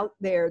things out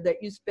there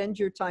that you spend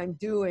your time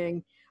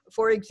doing.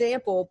 For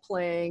example,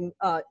 playing,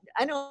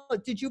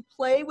 did you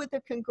play with the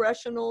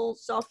congressional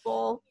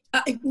softball?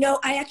 No,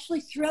 I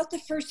actually threw out the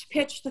first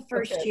pitch the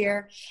first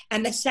year,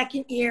 and the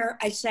second year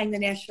I sang the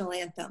national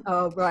anthem.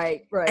 Oh,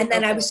 right. And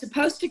then I was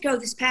supposed to go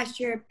this past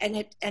year, and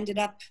it ended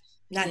up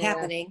not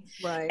happening.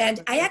 Right.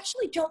 And I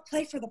actually don't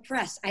play for the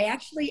press. I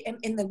actually am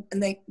in the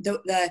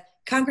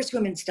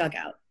Congresswomen's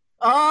dugout.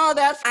 Oh,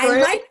 that's great.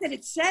 I like that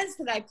it says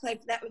that I play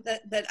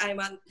that I'm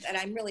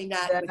really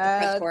not with the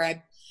press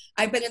corps.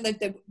 I've been in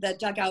the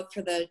dugout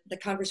for the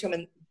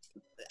Congresswoman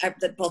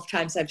both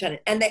times I've done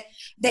it, and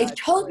they've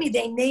told me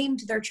they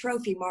named their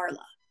trophy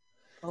Marla.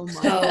 Oh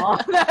my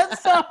God,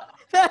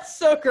 That's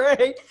so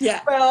great.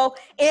 Yeah. Well,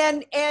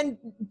 and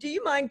do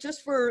you mind,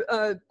 just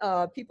for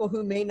people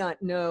who may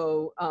not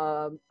know,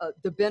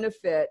 the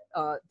benefit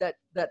that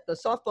the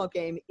softball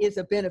game is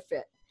a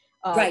benefit?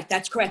 Right,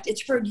 that's correct.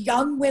 It's for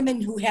young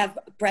women who have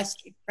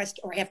breast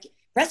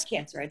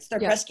cancer. It's their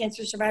breast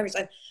cancer survivors.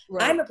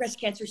 I'm a breast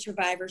cancer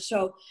survivor,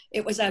 so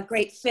it was a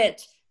great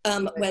fit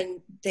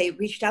when they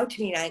reached out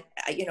to me, and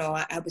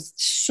I was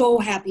so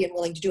happy and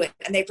willing to do it.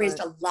 And they've raised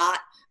a lot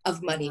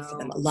of money for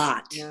them, a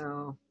lot.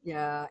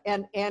 Yeah,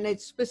 and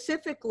it's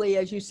specifically,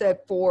 as you said,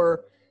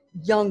 for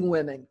young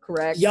women,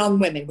 correct? Young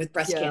women with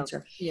breast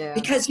cancer. Yeah.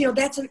 Because you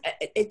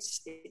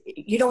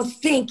don't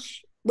think,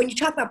 when you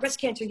talk about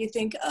breast cancer, you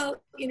think,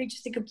 you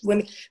just think of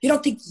women. You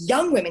don't think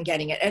young women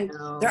getting it, and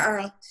there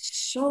are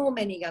so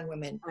many young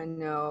women. I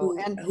know,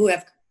 who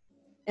have.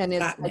 And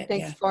it's, I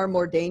think, far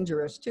more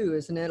dangerous too,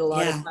 isn't it? A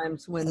lot of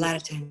times when they're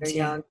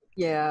young.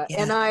 Yeah.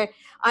 And I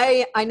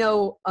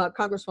know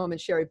Congresswoman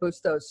Sherry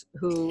Bustos,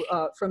 who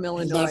from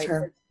Illinois. Love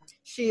her.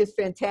 She is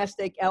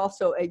fantastic.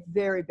 Also a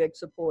very big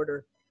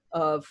supporter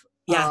of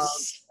the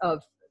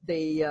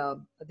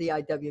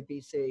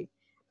IWBC.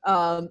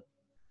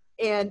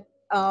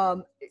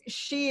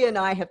 She and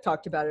I have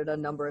talked about it a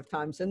number of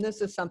times, and this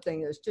is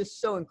something that's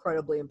just so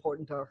incredibly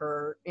important to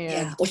her.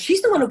 And well,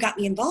 she's the one who got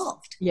me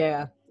involved. She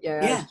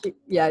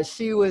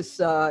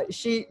was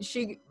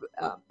she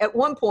at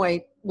one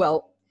point,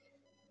 well,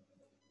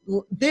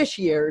 this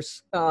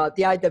year's the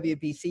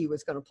IWBC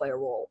was going to play a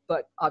role,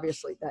 but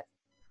obviously that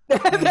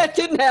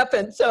didn't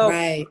happen. So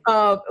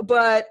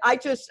but I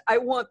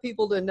want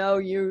people to know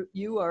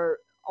you are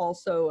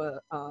also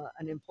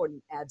an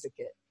important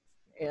advocate.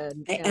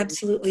 And I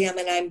absolutely am,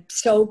 and I'm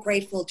so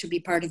grateful to be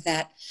part of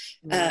that.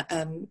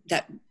 To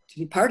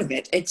be part of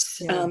it,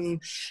 it's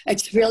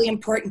really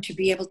important to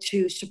be able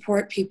to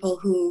support people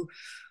who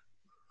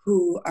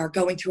are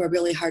going through a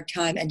really hard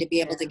time, and to be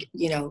able to,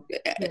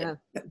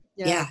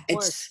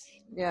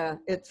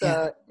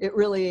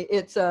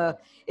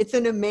 it's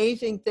an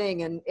amazing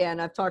thing,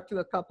 and I've talked to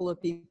a couple of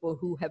people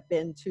who have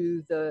been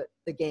to the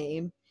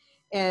game.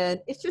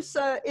 And it's just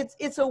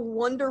it's a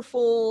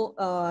wonderful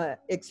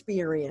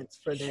experience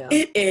for them.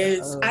 It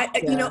is.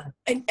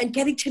 And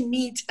getting to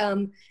meet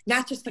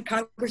not just the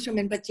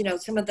congresswomen, but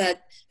some of the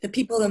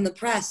people in the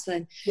press,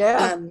 and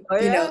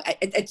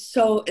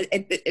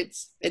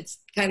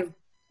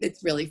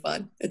it's really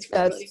fun. That's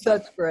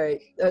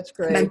great. That's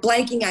great. And I'm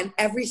blanking on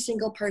every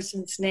single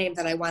person's name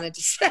that I wanted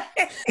to say.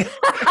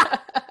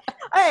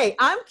 Hey,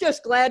 I'm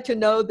just glad to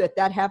know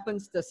that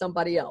happens to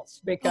somebody else,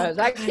 because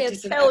I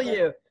can't tell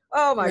you.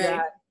 Oh my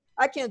God.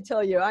 I can't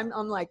tell you. I'm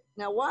like,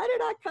 now why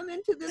did I come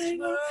into this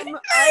room?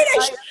 I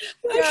should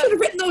have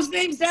written those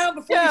names down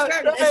before we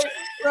started.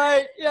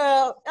 Right.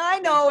 Yeah. I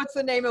know it's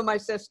the name of my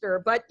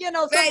sister, but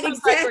sometimes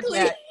I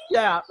forget.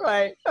 Yeah.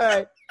 Right.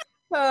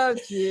 Oh,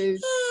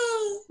 geez.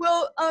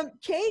 Well,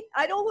 Kate,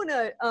 I don't want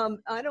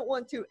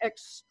to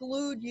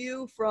exclude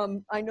you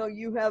from, I know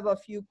you have a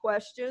few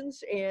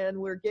questions, and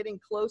we're getting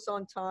close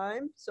on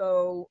time.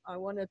 So I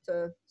wanted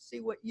to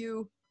see what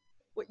you've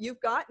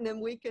got, and then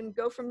we can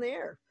go from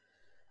there.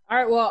 All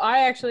right. Well,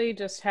 I actually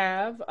just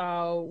have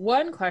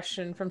one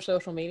question from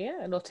social media.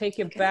 It'll take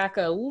you back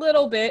a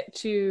little bit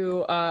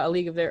to A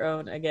League of Their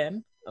Own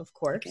again, of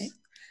course. Okay.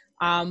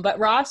 But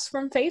Ross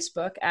from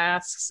Facebook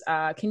asks,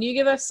 can you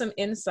give us some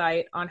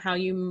insight on how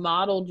you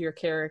modeled your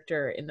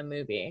character in the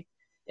movie?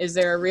 Is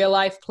there a real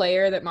life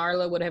player that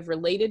Marla would have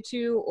related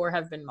to or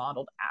have been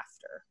modeled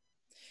after?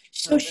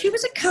 So she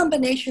was a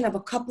combination of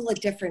a couple of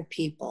different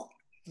people.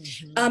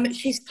 Mm-hmm.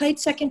 She's played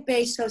second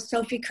base, so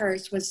Sophie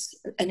Kurz was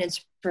an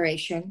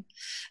inspiration.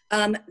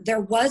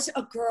 There was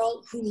a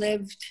girl who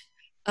lived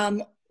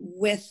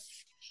with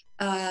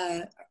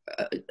her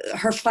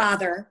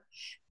father,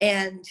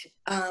 and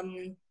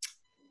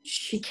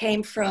she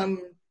didn't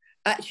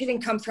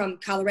come from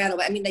Colorado.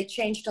 I mean, they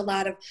changed a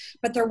lot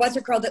but there was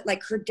a girl that,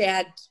 like, her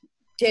dad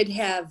did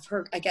have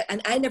her,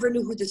 and I never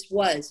knew who this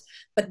was,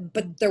 but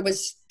there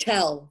was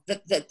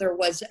that there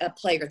was a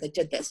player that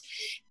did this.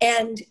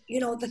 And,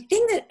 the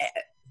thing that,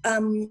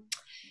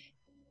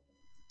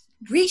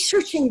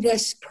 researching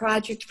this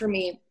project for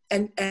me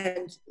and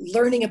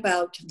learning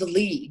about the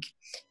league,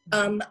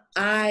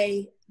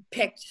 I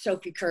picked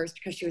Sophie Kurz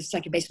because she was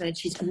second baseman, and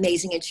she's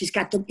amazing, and she's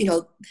got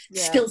the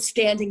still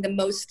standing the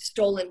most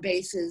stolen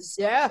bases.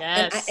 Yeah.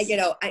 Yes. And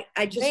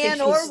I just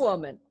man or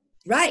woman.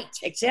 Right,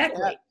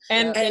 exactly.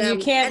 Yeah. And you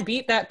can't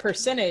beat that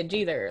percentage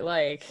either.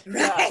 Like,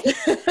 right.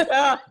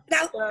 Now,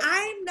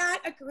 I'm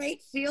not a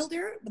great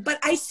fielder, but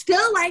I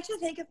still like to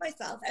think of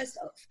myself as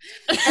Soph.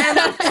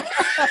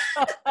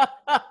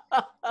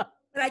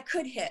 But I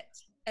could hit.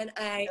 And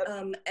I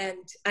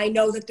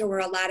know that there were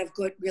a lot of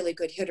really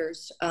good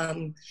hitters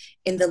in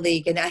the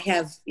league. And I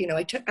have,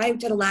 I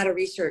did a lot of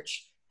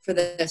research for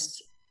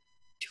this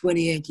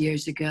 28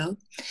 years ago.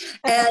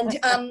 And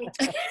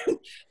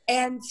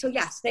and so,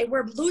 yes, they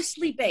were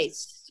loosely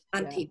based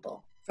on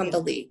people from the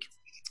league.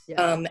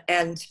 Yeah.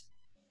 And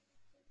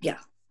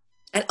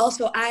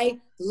also I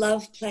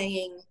love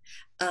playing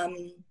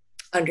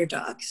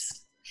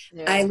underdogs.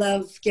 I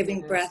love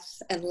giving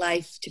breath and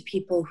life to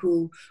people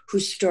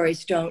whose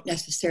stories don't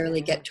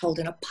necessarily get told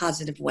in a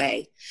positive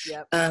way.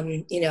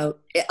 You know,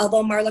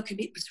 although Marla could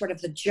be sort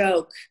of the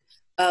joke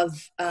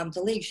of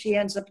the league, she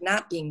ends up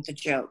not being the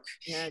joke.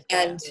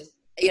 And,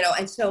 you know,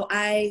 and so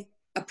I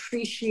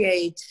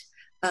appreciate,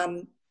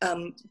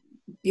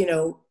 you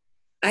know,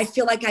 I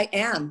feel like I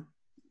am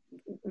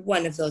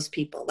one of those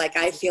people. Like,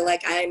 I feel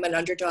like I'm an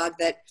underdog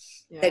that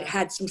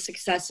had some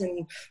success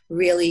and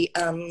really,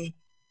 and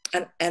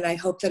I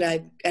hope that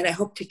I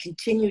hope to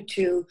continue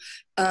to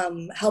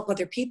help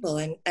other people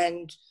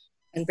and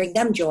bring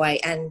them joy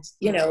and,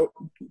 you know,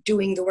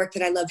 doing the work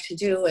that I love to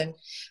do. And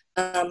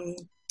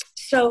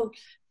so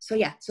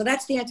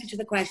that's the answer to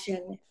the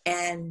question.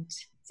 And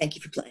thank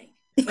you for playing.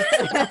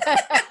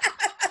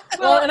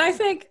 Well, and I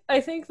think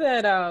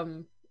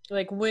that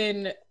like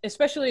when,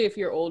 especially if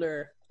you're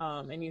older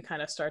and you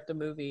kind of start the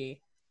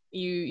movie,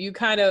 you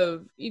get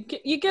a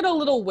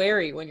little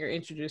wary when you're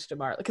introduced to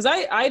Marla, because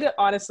I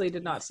honestly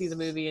did not see the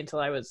movie until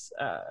I was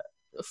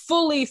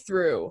fully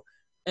through,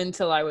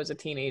 until I was a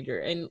teenager.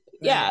 And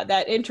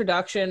that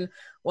introduction,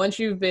 once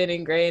you've been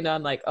ingrained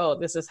on like, oh,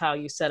 this is how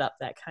you set up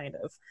that kind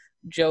of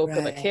joke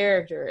of a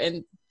character,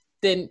 and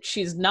then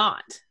she's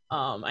not.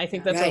 I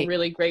think that's a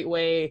really great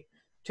way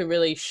to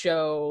really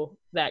show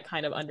that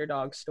kind of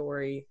underdog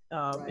story,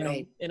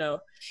 in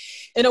a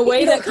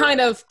way that kind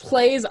of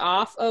plays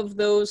off of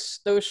those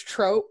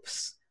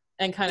tropes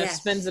and kind of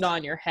spins it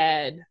on your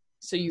head,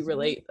 so you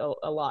relate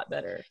a lot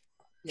better.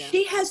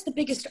 She has the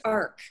biggest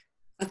arc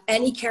of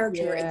any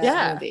character in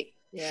this movie.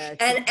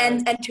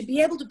 And to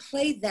be able to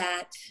play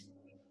that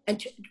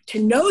and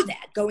to know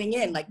that going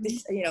in, like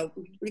this, you know,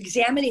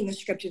 examining the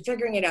script and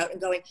figuring it out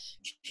and going,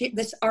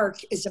 this arc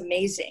is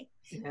amazing.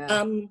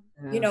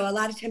 You know, a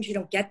lot of times you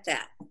don't get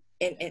that.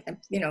 And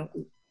you know,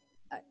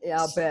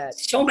 I'll bet.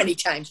 So many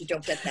times you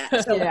don't get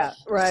that. So,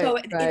 So,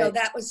 you know,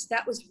 that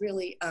was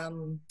really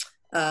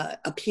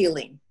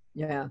appealing.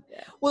 Yeah.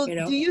 Well, you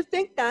know? Do you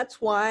think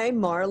that's why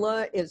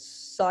Marla is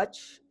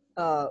such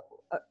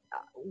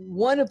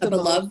one of the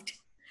beloved?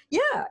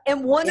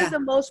 And one of the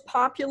most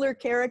popular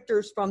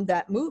characters from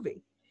that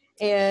movie,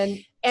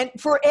 and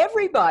for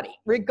everybody,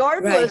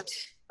 regardless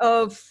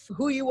of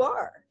who you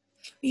are.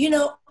 You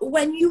know,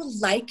 when you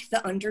like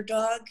the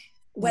underdog,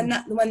 when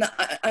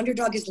the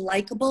underdog is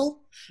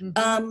likable,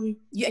 and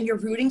you're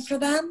rooting for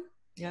them,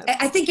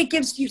 I think it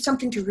gives you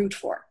something to root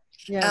for.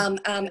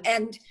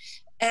 And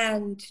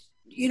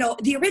you know,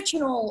 the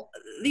original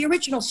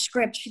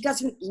script, she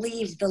doesn't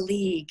leave the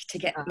league to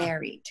get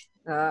married.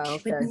 She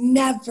would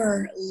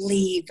never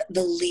leave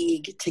the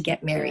league to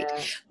get married.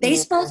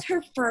 Baseball's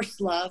her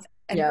first love,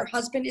 and her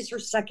husband is her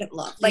second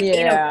love. Like,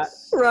 you know,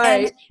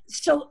 and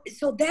so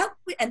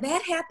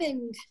that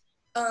happened.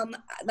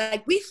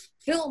 Like, we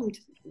filmed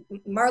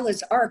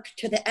Marla's arc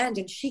to the end,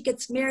 and she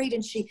gets married,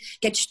 and she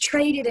gets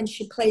traded, and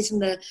she plays in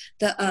the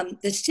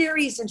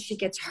series, and she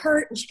gets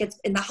hurt, and she gets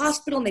in the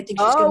hospital, and they think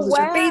she's going to lose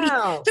her baby.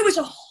 There was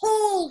a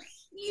whole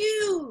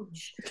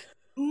huge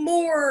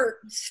more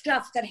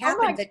stuff that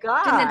happened that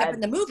didn't end up in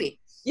the movie.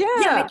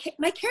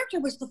 My character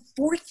was the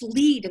fourth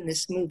lead in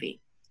this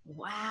movie.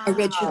 Wow.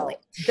 Originally.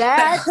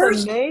 That's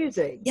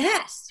amazing.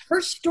 Yes. Her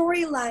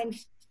storyline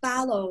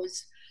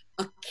follows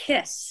a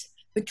kiss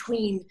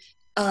between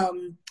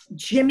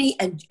Jimmy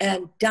and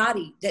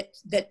Dottie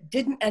that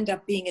didn't end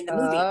up being in the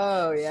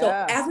movie. So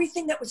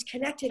everything that was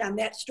connected on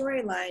that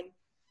storyline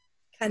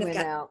kind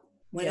of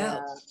went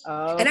out.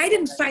 And I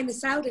didn't find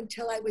this out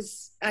until I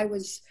was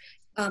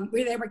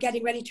they were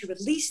getting ready to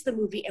release the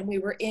movie, and we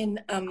were in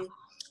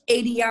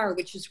ADR,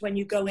 which is when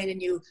you go in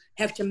and you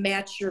have to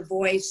match your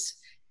voice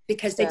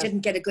because they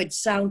didn't get a good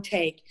sound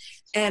take.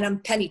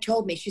 And Penny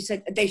told me, she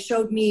said, they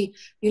showed me,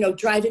 you know,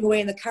 driving away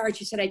in the car. And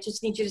she said, I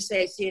just need you to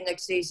say, I see you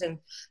next season.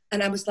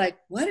 And I was like,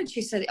 what? And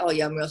she said, oh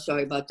yeah, I'm real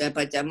sorry about that.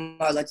 But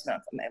let's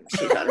not,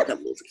 she's out of the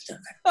movie.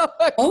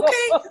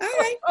 Okay, all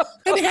right.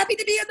 I'm happy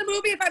to be in the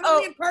movie. If I'm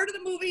only in part of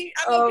the movie,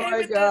 I'm okay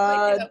with that.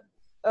 Like, you know.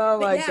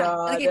 Oh my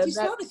God. Like, if you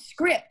saw the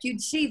script,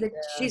 you'd see that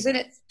she's in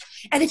it.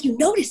 And if you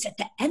notice at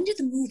the end of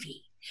the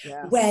movie,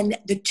 when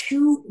the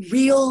two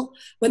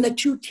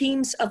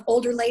teams of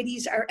older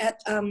ladies are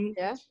at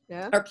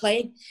are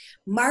playing,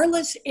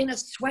 Marla's in a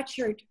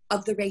sweatshirt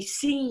of the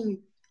Racine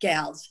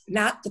gals,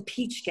 not the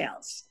Peach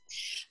gals.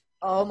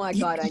 Oh my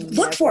God! I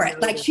look for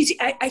it. Like,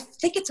 I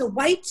think it's a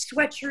white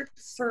sweatshirt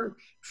for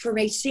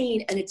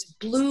Racine, and it's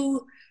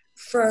blue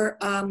for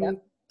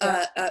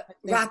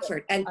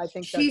Rockford, and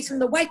she's in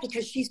the white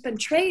because she's been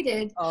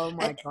traded. Oh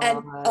my God!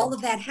 And all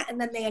of that, and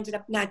then they ended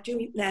up not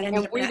doing that.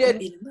 And we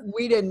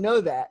didn't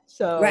know that.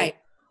 So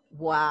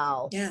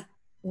wow. Yeah.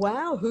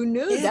 Wow. Who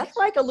knew? Yeah. That's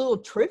like a little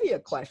trivia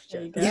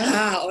question.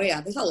 Yeah. Oh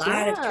yeah. There's a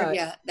lot of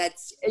trivia.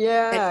 That's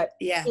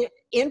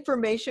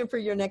information for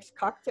your next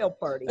cocktail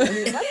party. I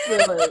mean,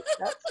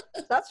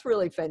 that's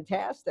really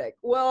fantastic.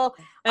 Well,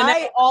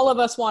 and all of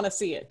us want to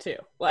see it too.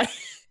 Like.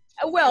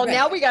 Well,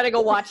 now we got to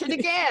go watch it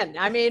again.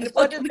 I mean,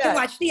 we can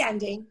watch the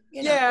ending.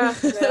 You know?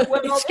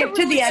 Well, skip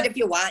to the end if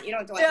you want. You don't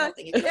have to watch the whole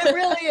thing.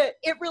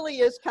 It really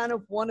is kind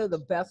of one of the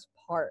best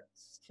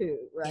parts too,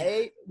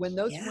 right? When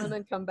those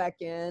women come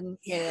back in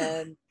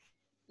and,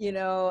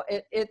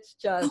 it's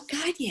just. Oh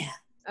God, yeah.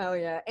 Oh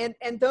yeah.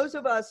 And those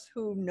of us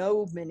who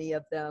know many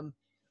of them,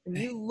 when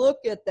you look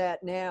at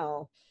that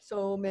now,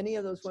 so many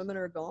of those women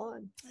are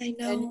gone. I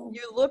know. And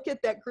you look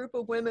at that group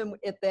of women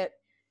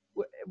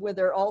where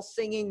they're all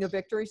singing the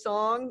victory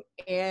song,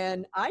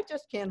 and I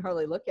just can't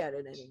hardly look at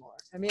it anymore.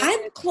 I mean,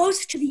 I'm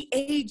close to the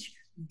age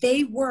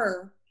they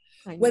were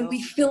when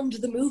we filmed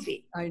the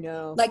movie. I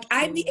know. Like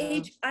I'm the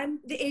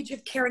age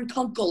of Karen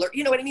Kunkel, or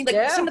you know what I mean?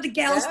 Like some of the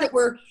gals that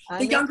were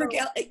the younger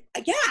gal.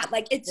 Yeah,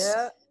 like it's.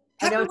 Yeah.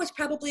 Pepper was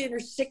probably in her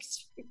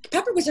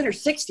Pepper was in her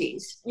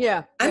 60s.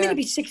 Yeah. I'm going to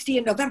be 60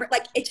 in November.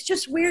 Like, it's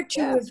just weird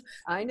to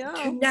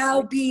to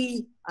now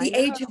be the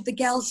age of the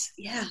gals.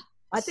 Yeah.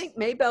 I think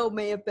Maybelle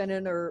may have been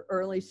in her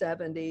early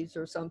 70s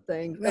or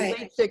something. Right.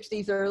 Late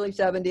 60s, early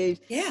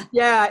 70s. Yeah.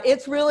 Yeah.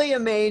 It's really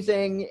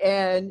amazing.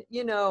 And,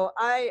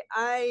 I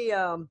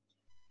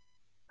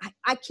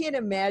can't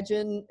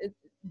imagine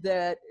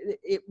that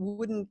it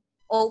wouldn't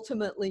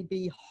ultimately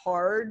be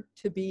hard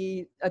to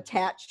be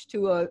attached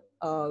to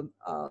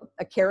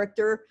a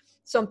character.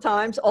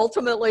 Sometimes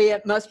ultimately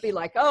it must be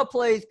like, oh,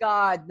 please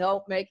God,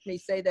 don't make me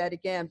say that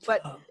again.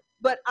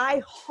 But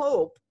I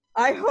hope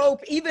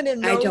even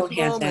in those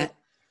moments,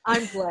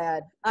 I'm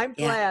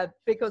glad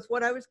because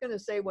what I was going to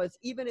say was,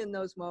 even in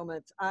those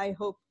moments, I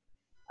hope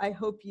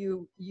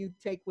you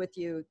take with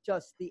you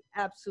just the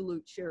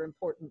absolute sheer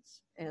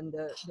importance and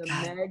the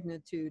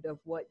magnitude of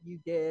what you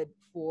did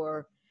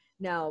for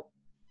now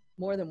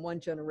more than one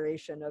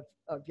generation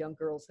of young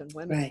girls and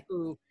women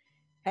who,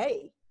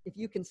 hey, if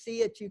you can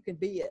see it, you can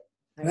be it.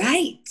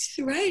 Right.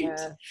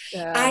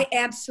 I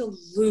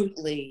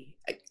absolutely,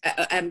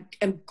 I'm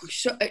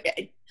sure,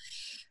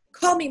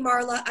 call me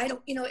Marla. I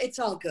don't, it's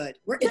all good.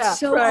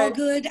 It's all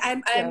good.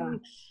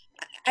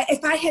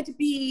 If I had to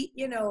be,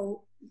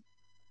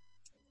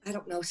 I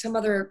don't know, some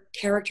other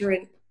character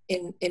in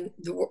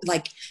the,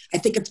 like, I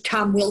think of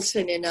Tom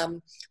Wilson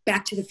in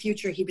Back to the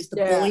Future. He was the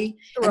bully,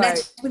 and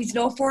that's what he's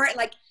known for. And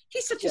like,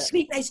 he's such a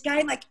sweet, nice guy.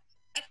 I'm like,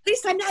 at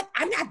least I'm not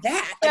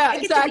that. Like, I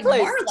get to be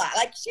Marla.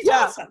 Like, she's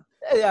awesome.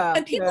 Yeah.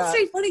 And people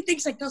say funny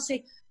things, like they'll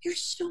say, "You're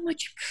so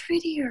much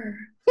prettier,"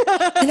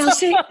 and I'll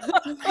say,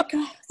 "Oh my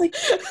God!" Like,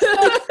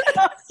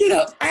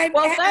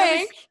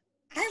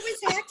 I was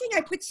acting. I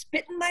put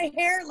spit in my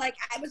hair. Like,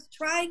 I was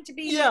trying to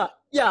be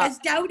as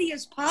dowdy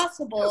as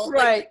possible.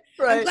 Right.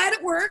 I'm glad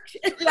it worked.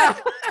 Yeah.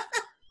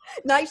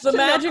 Nice. The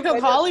magic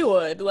of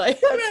Hollywood. Like,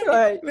 that's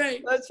right.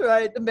 That's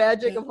right. The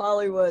magic of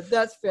Hollywood.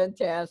 That's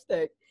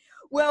fantastic.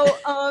 Well,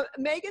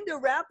 Megan, to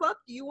wrap up,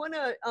 do you want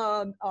to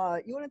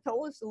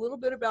tell us a little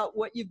bit about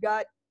what you've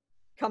got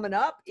coming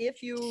up?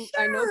 Sure.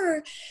 I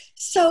know.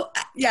 So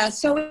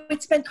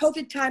it's been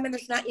COVID time, and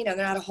there's not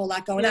a whole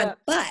lot going on,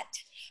 but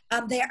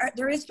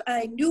there is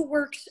a New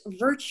Works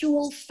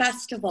virtual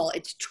festival.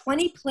 It's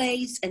 20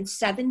 plays in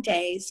 7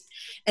 days,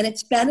 and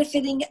it's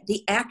benefiting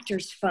the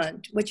Actors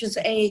Fund, which is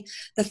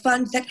the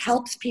fund that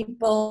helps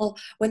people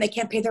when they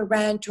can't pay their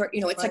rent, or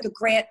it's like a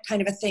grant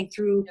kind of a thing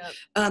through.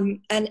 And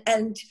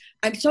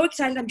I'm so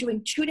excited. I'm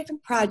doing 2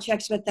 different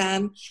projects with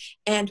them,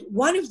 and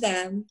one of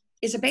them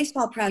is a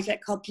baseball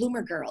project called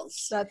Bloomer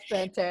Girls. That's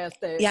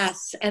fantastic.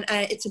 Yes, and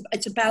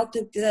it's about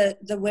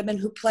the women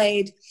who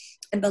played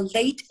in the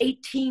late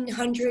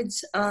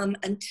 1800s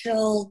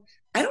until,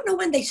 I don't know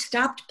when they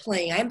stopped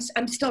playing.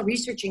 I'm still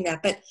researching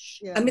that, but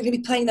I'm going to be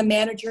playing the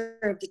manager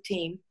of the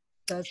team.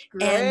 That's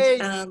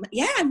great. And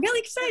I'm really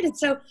excited.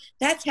 So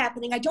that's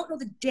happening. I don't know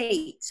the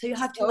date, so you'll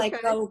have to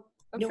go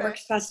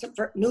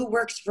New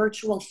Works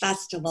Virtual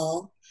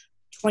Festival,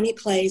 20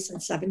 plays in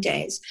 7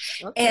 days.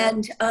 Okay.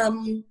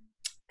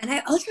 And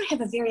I also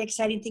have a very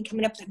exciting thing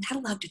coming up that I'm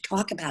not allowed to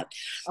talk about.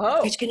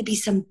 There's going to be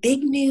some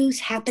big news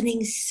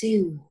happening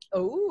soon.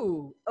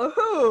 Oh,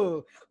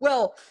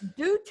 well,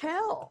 do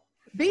tell.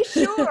 Be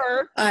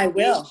sure. I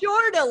will. Be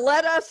sure to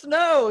let us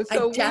know.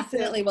 So I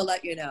definitely will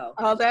let you know.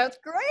 Oh, that's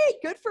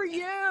great. Good for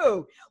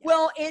you.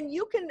 Well, and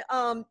you can,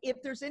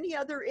 if there's any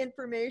other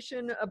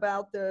information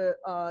about the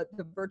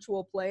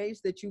virtual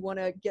plays that you want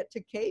to get to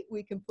Kate,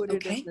 we can put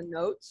it in the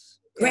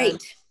notes.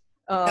 Great.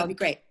 That'd be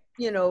great.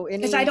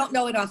 Because I don't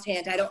know it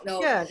offhand. I don't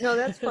know. Yeah, no,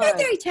 that's fine. I'm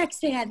very tech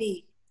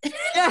savvy.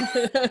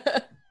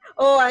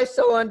 Oh, I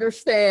so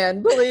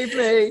understand. Believe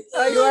me.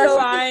 You are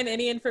fine.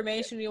 Any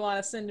information you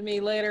want to send to me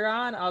later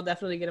on, I'll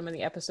definitely get them in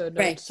the episode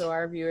notes so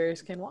our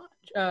viewers can watch,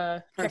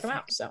 check them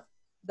out. So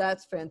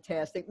that's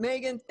fantastic.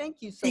 Megan, thank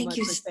you so much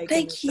for taking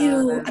Thank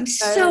you. I'm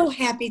so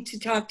happy to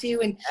talk to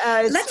you, and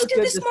let's do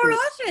this more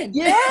often.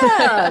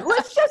 Yeah,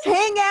 let's just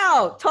hang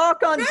out,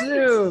 talk on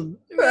Zoom.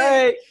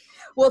 Right.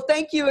 Well,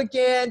 thank you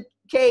again,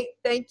 Kate.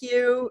 Thank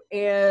you,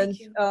 and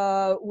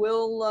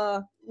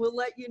we'll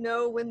let you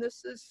know when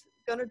this is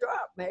gonna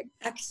drop, Meg.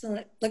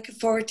 Excellent. Looking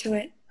forward to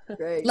it.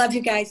 Great. Love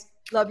you guys.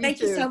 Love you too.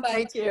 Thank you so much.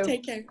 Thank you.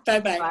 Take care.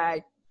 Bye-bye.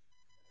 Bye.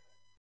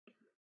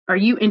 Are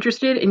you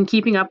interested in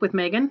keeping up with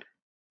Megan?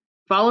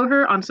 Follow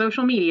her on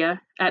social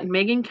media at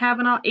Megan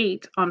Cavanagh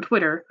 8 on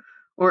Twitter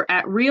or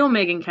at Real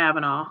Megan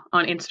Cavanagh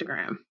on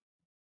Instagram.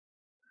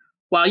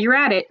 While you're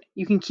at it,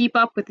 you can keep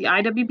up with the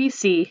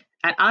IWBC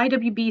at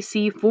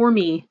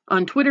IWBC4Me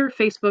on Twitter,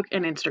 Facebook,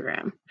 and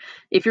Instagram.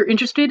 If you're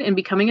interested in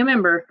becoming a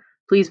member,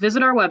 please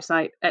visit our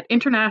website at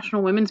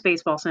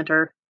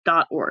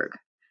internationalwomen'sbaseballcenter.org.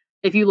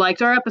 If you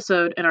liked our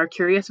episode and are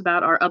curious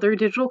about our other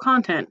digital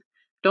content,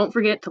 don't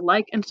forget to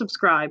like and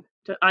subscribe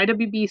to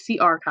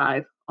IWBC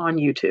Archive on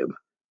YouTube.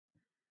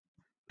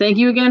 Thank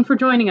you again for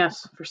joining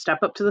us for Step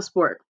Up to the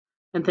Sport,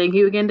 and thank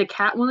you again to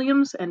Kat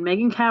Williams and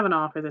Megan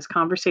Cavanagh for this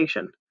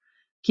conversation.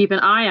 Keep an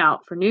eye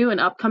out for new and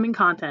upcoming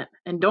content,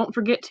 and don't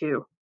forget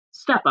to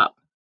step up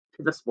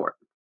to the sport.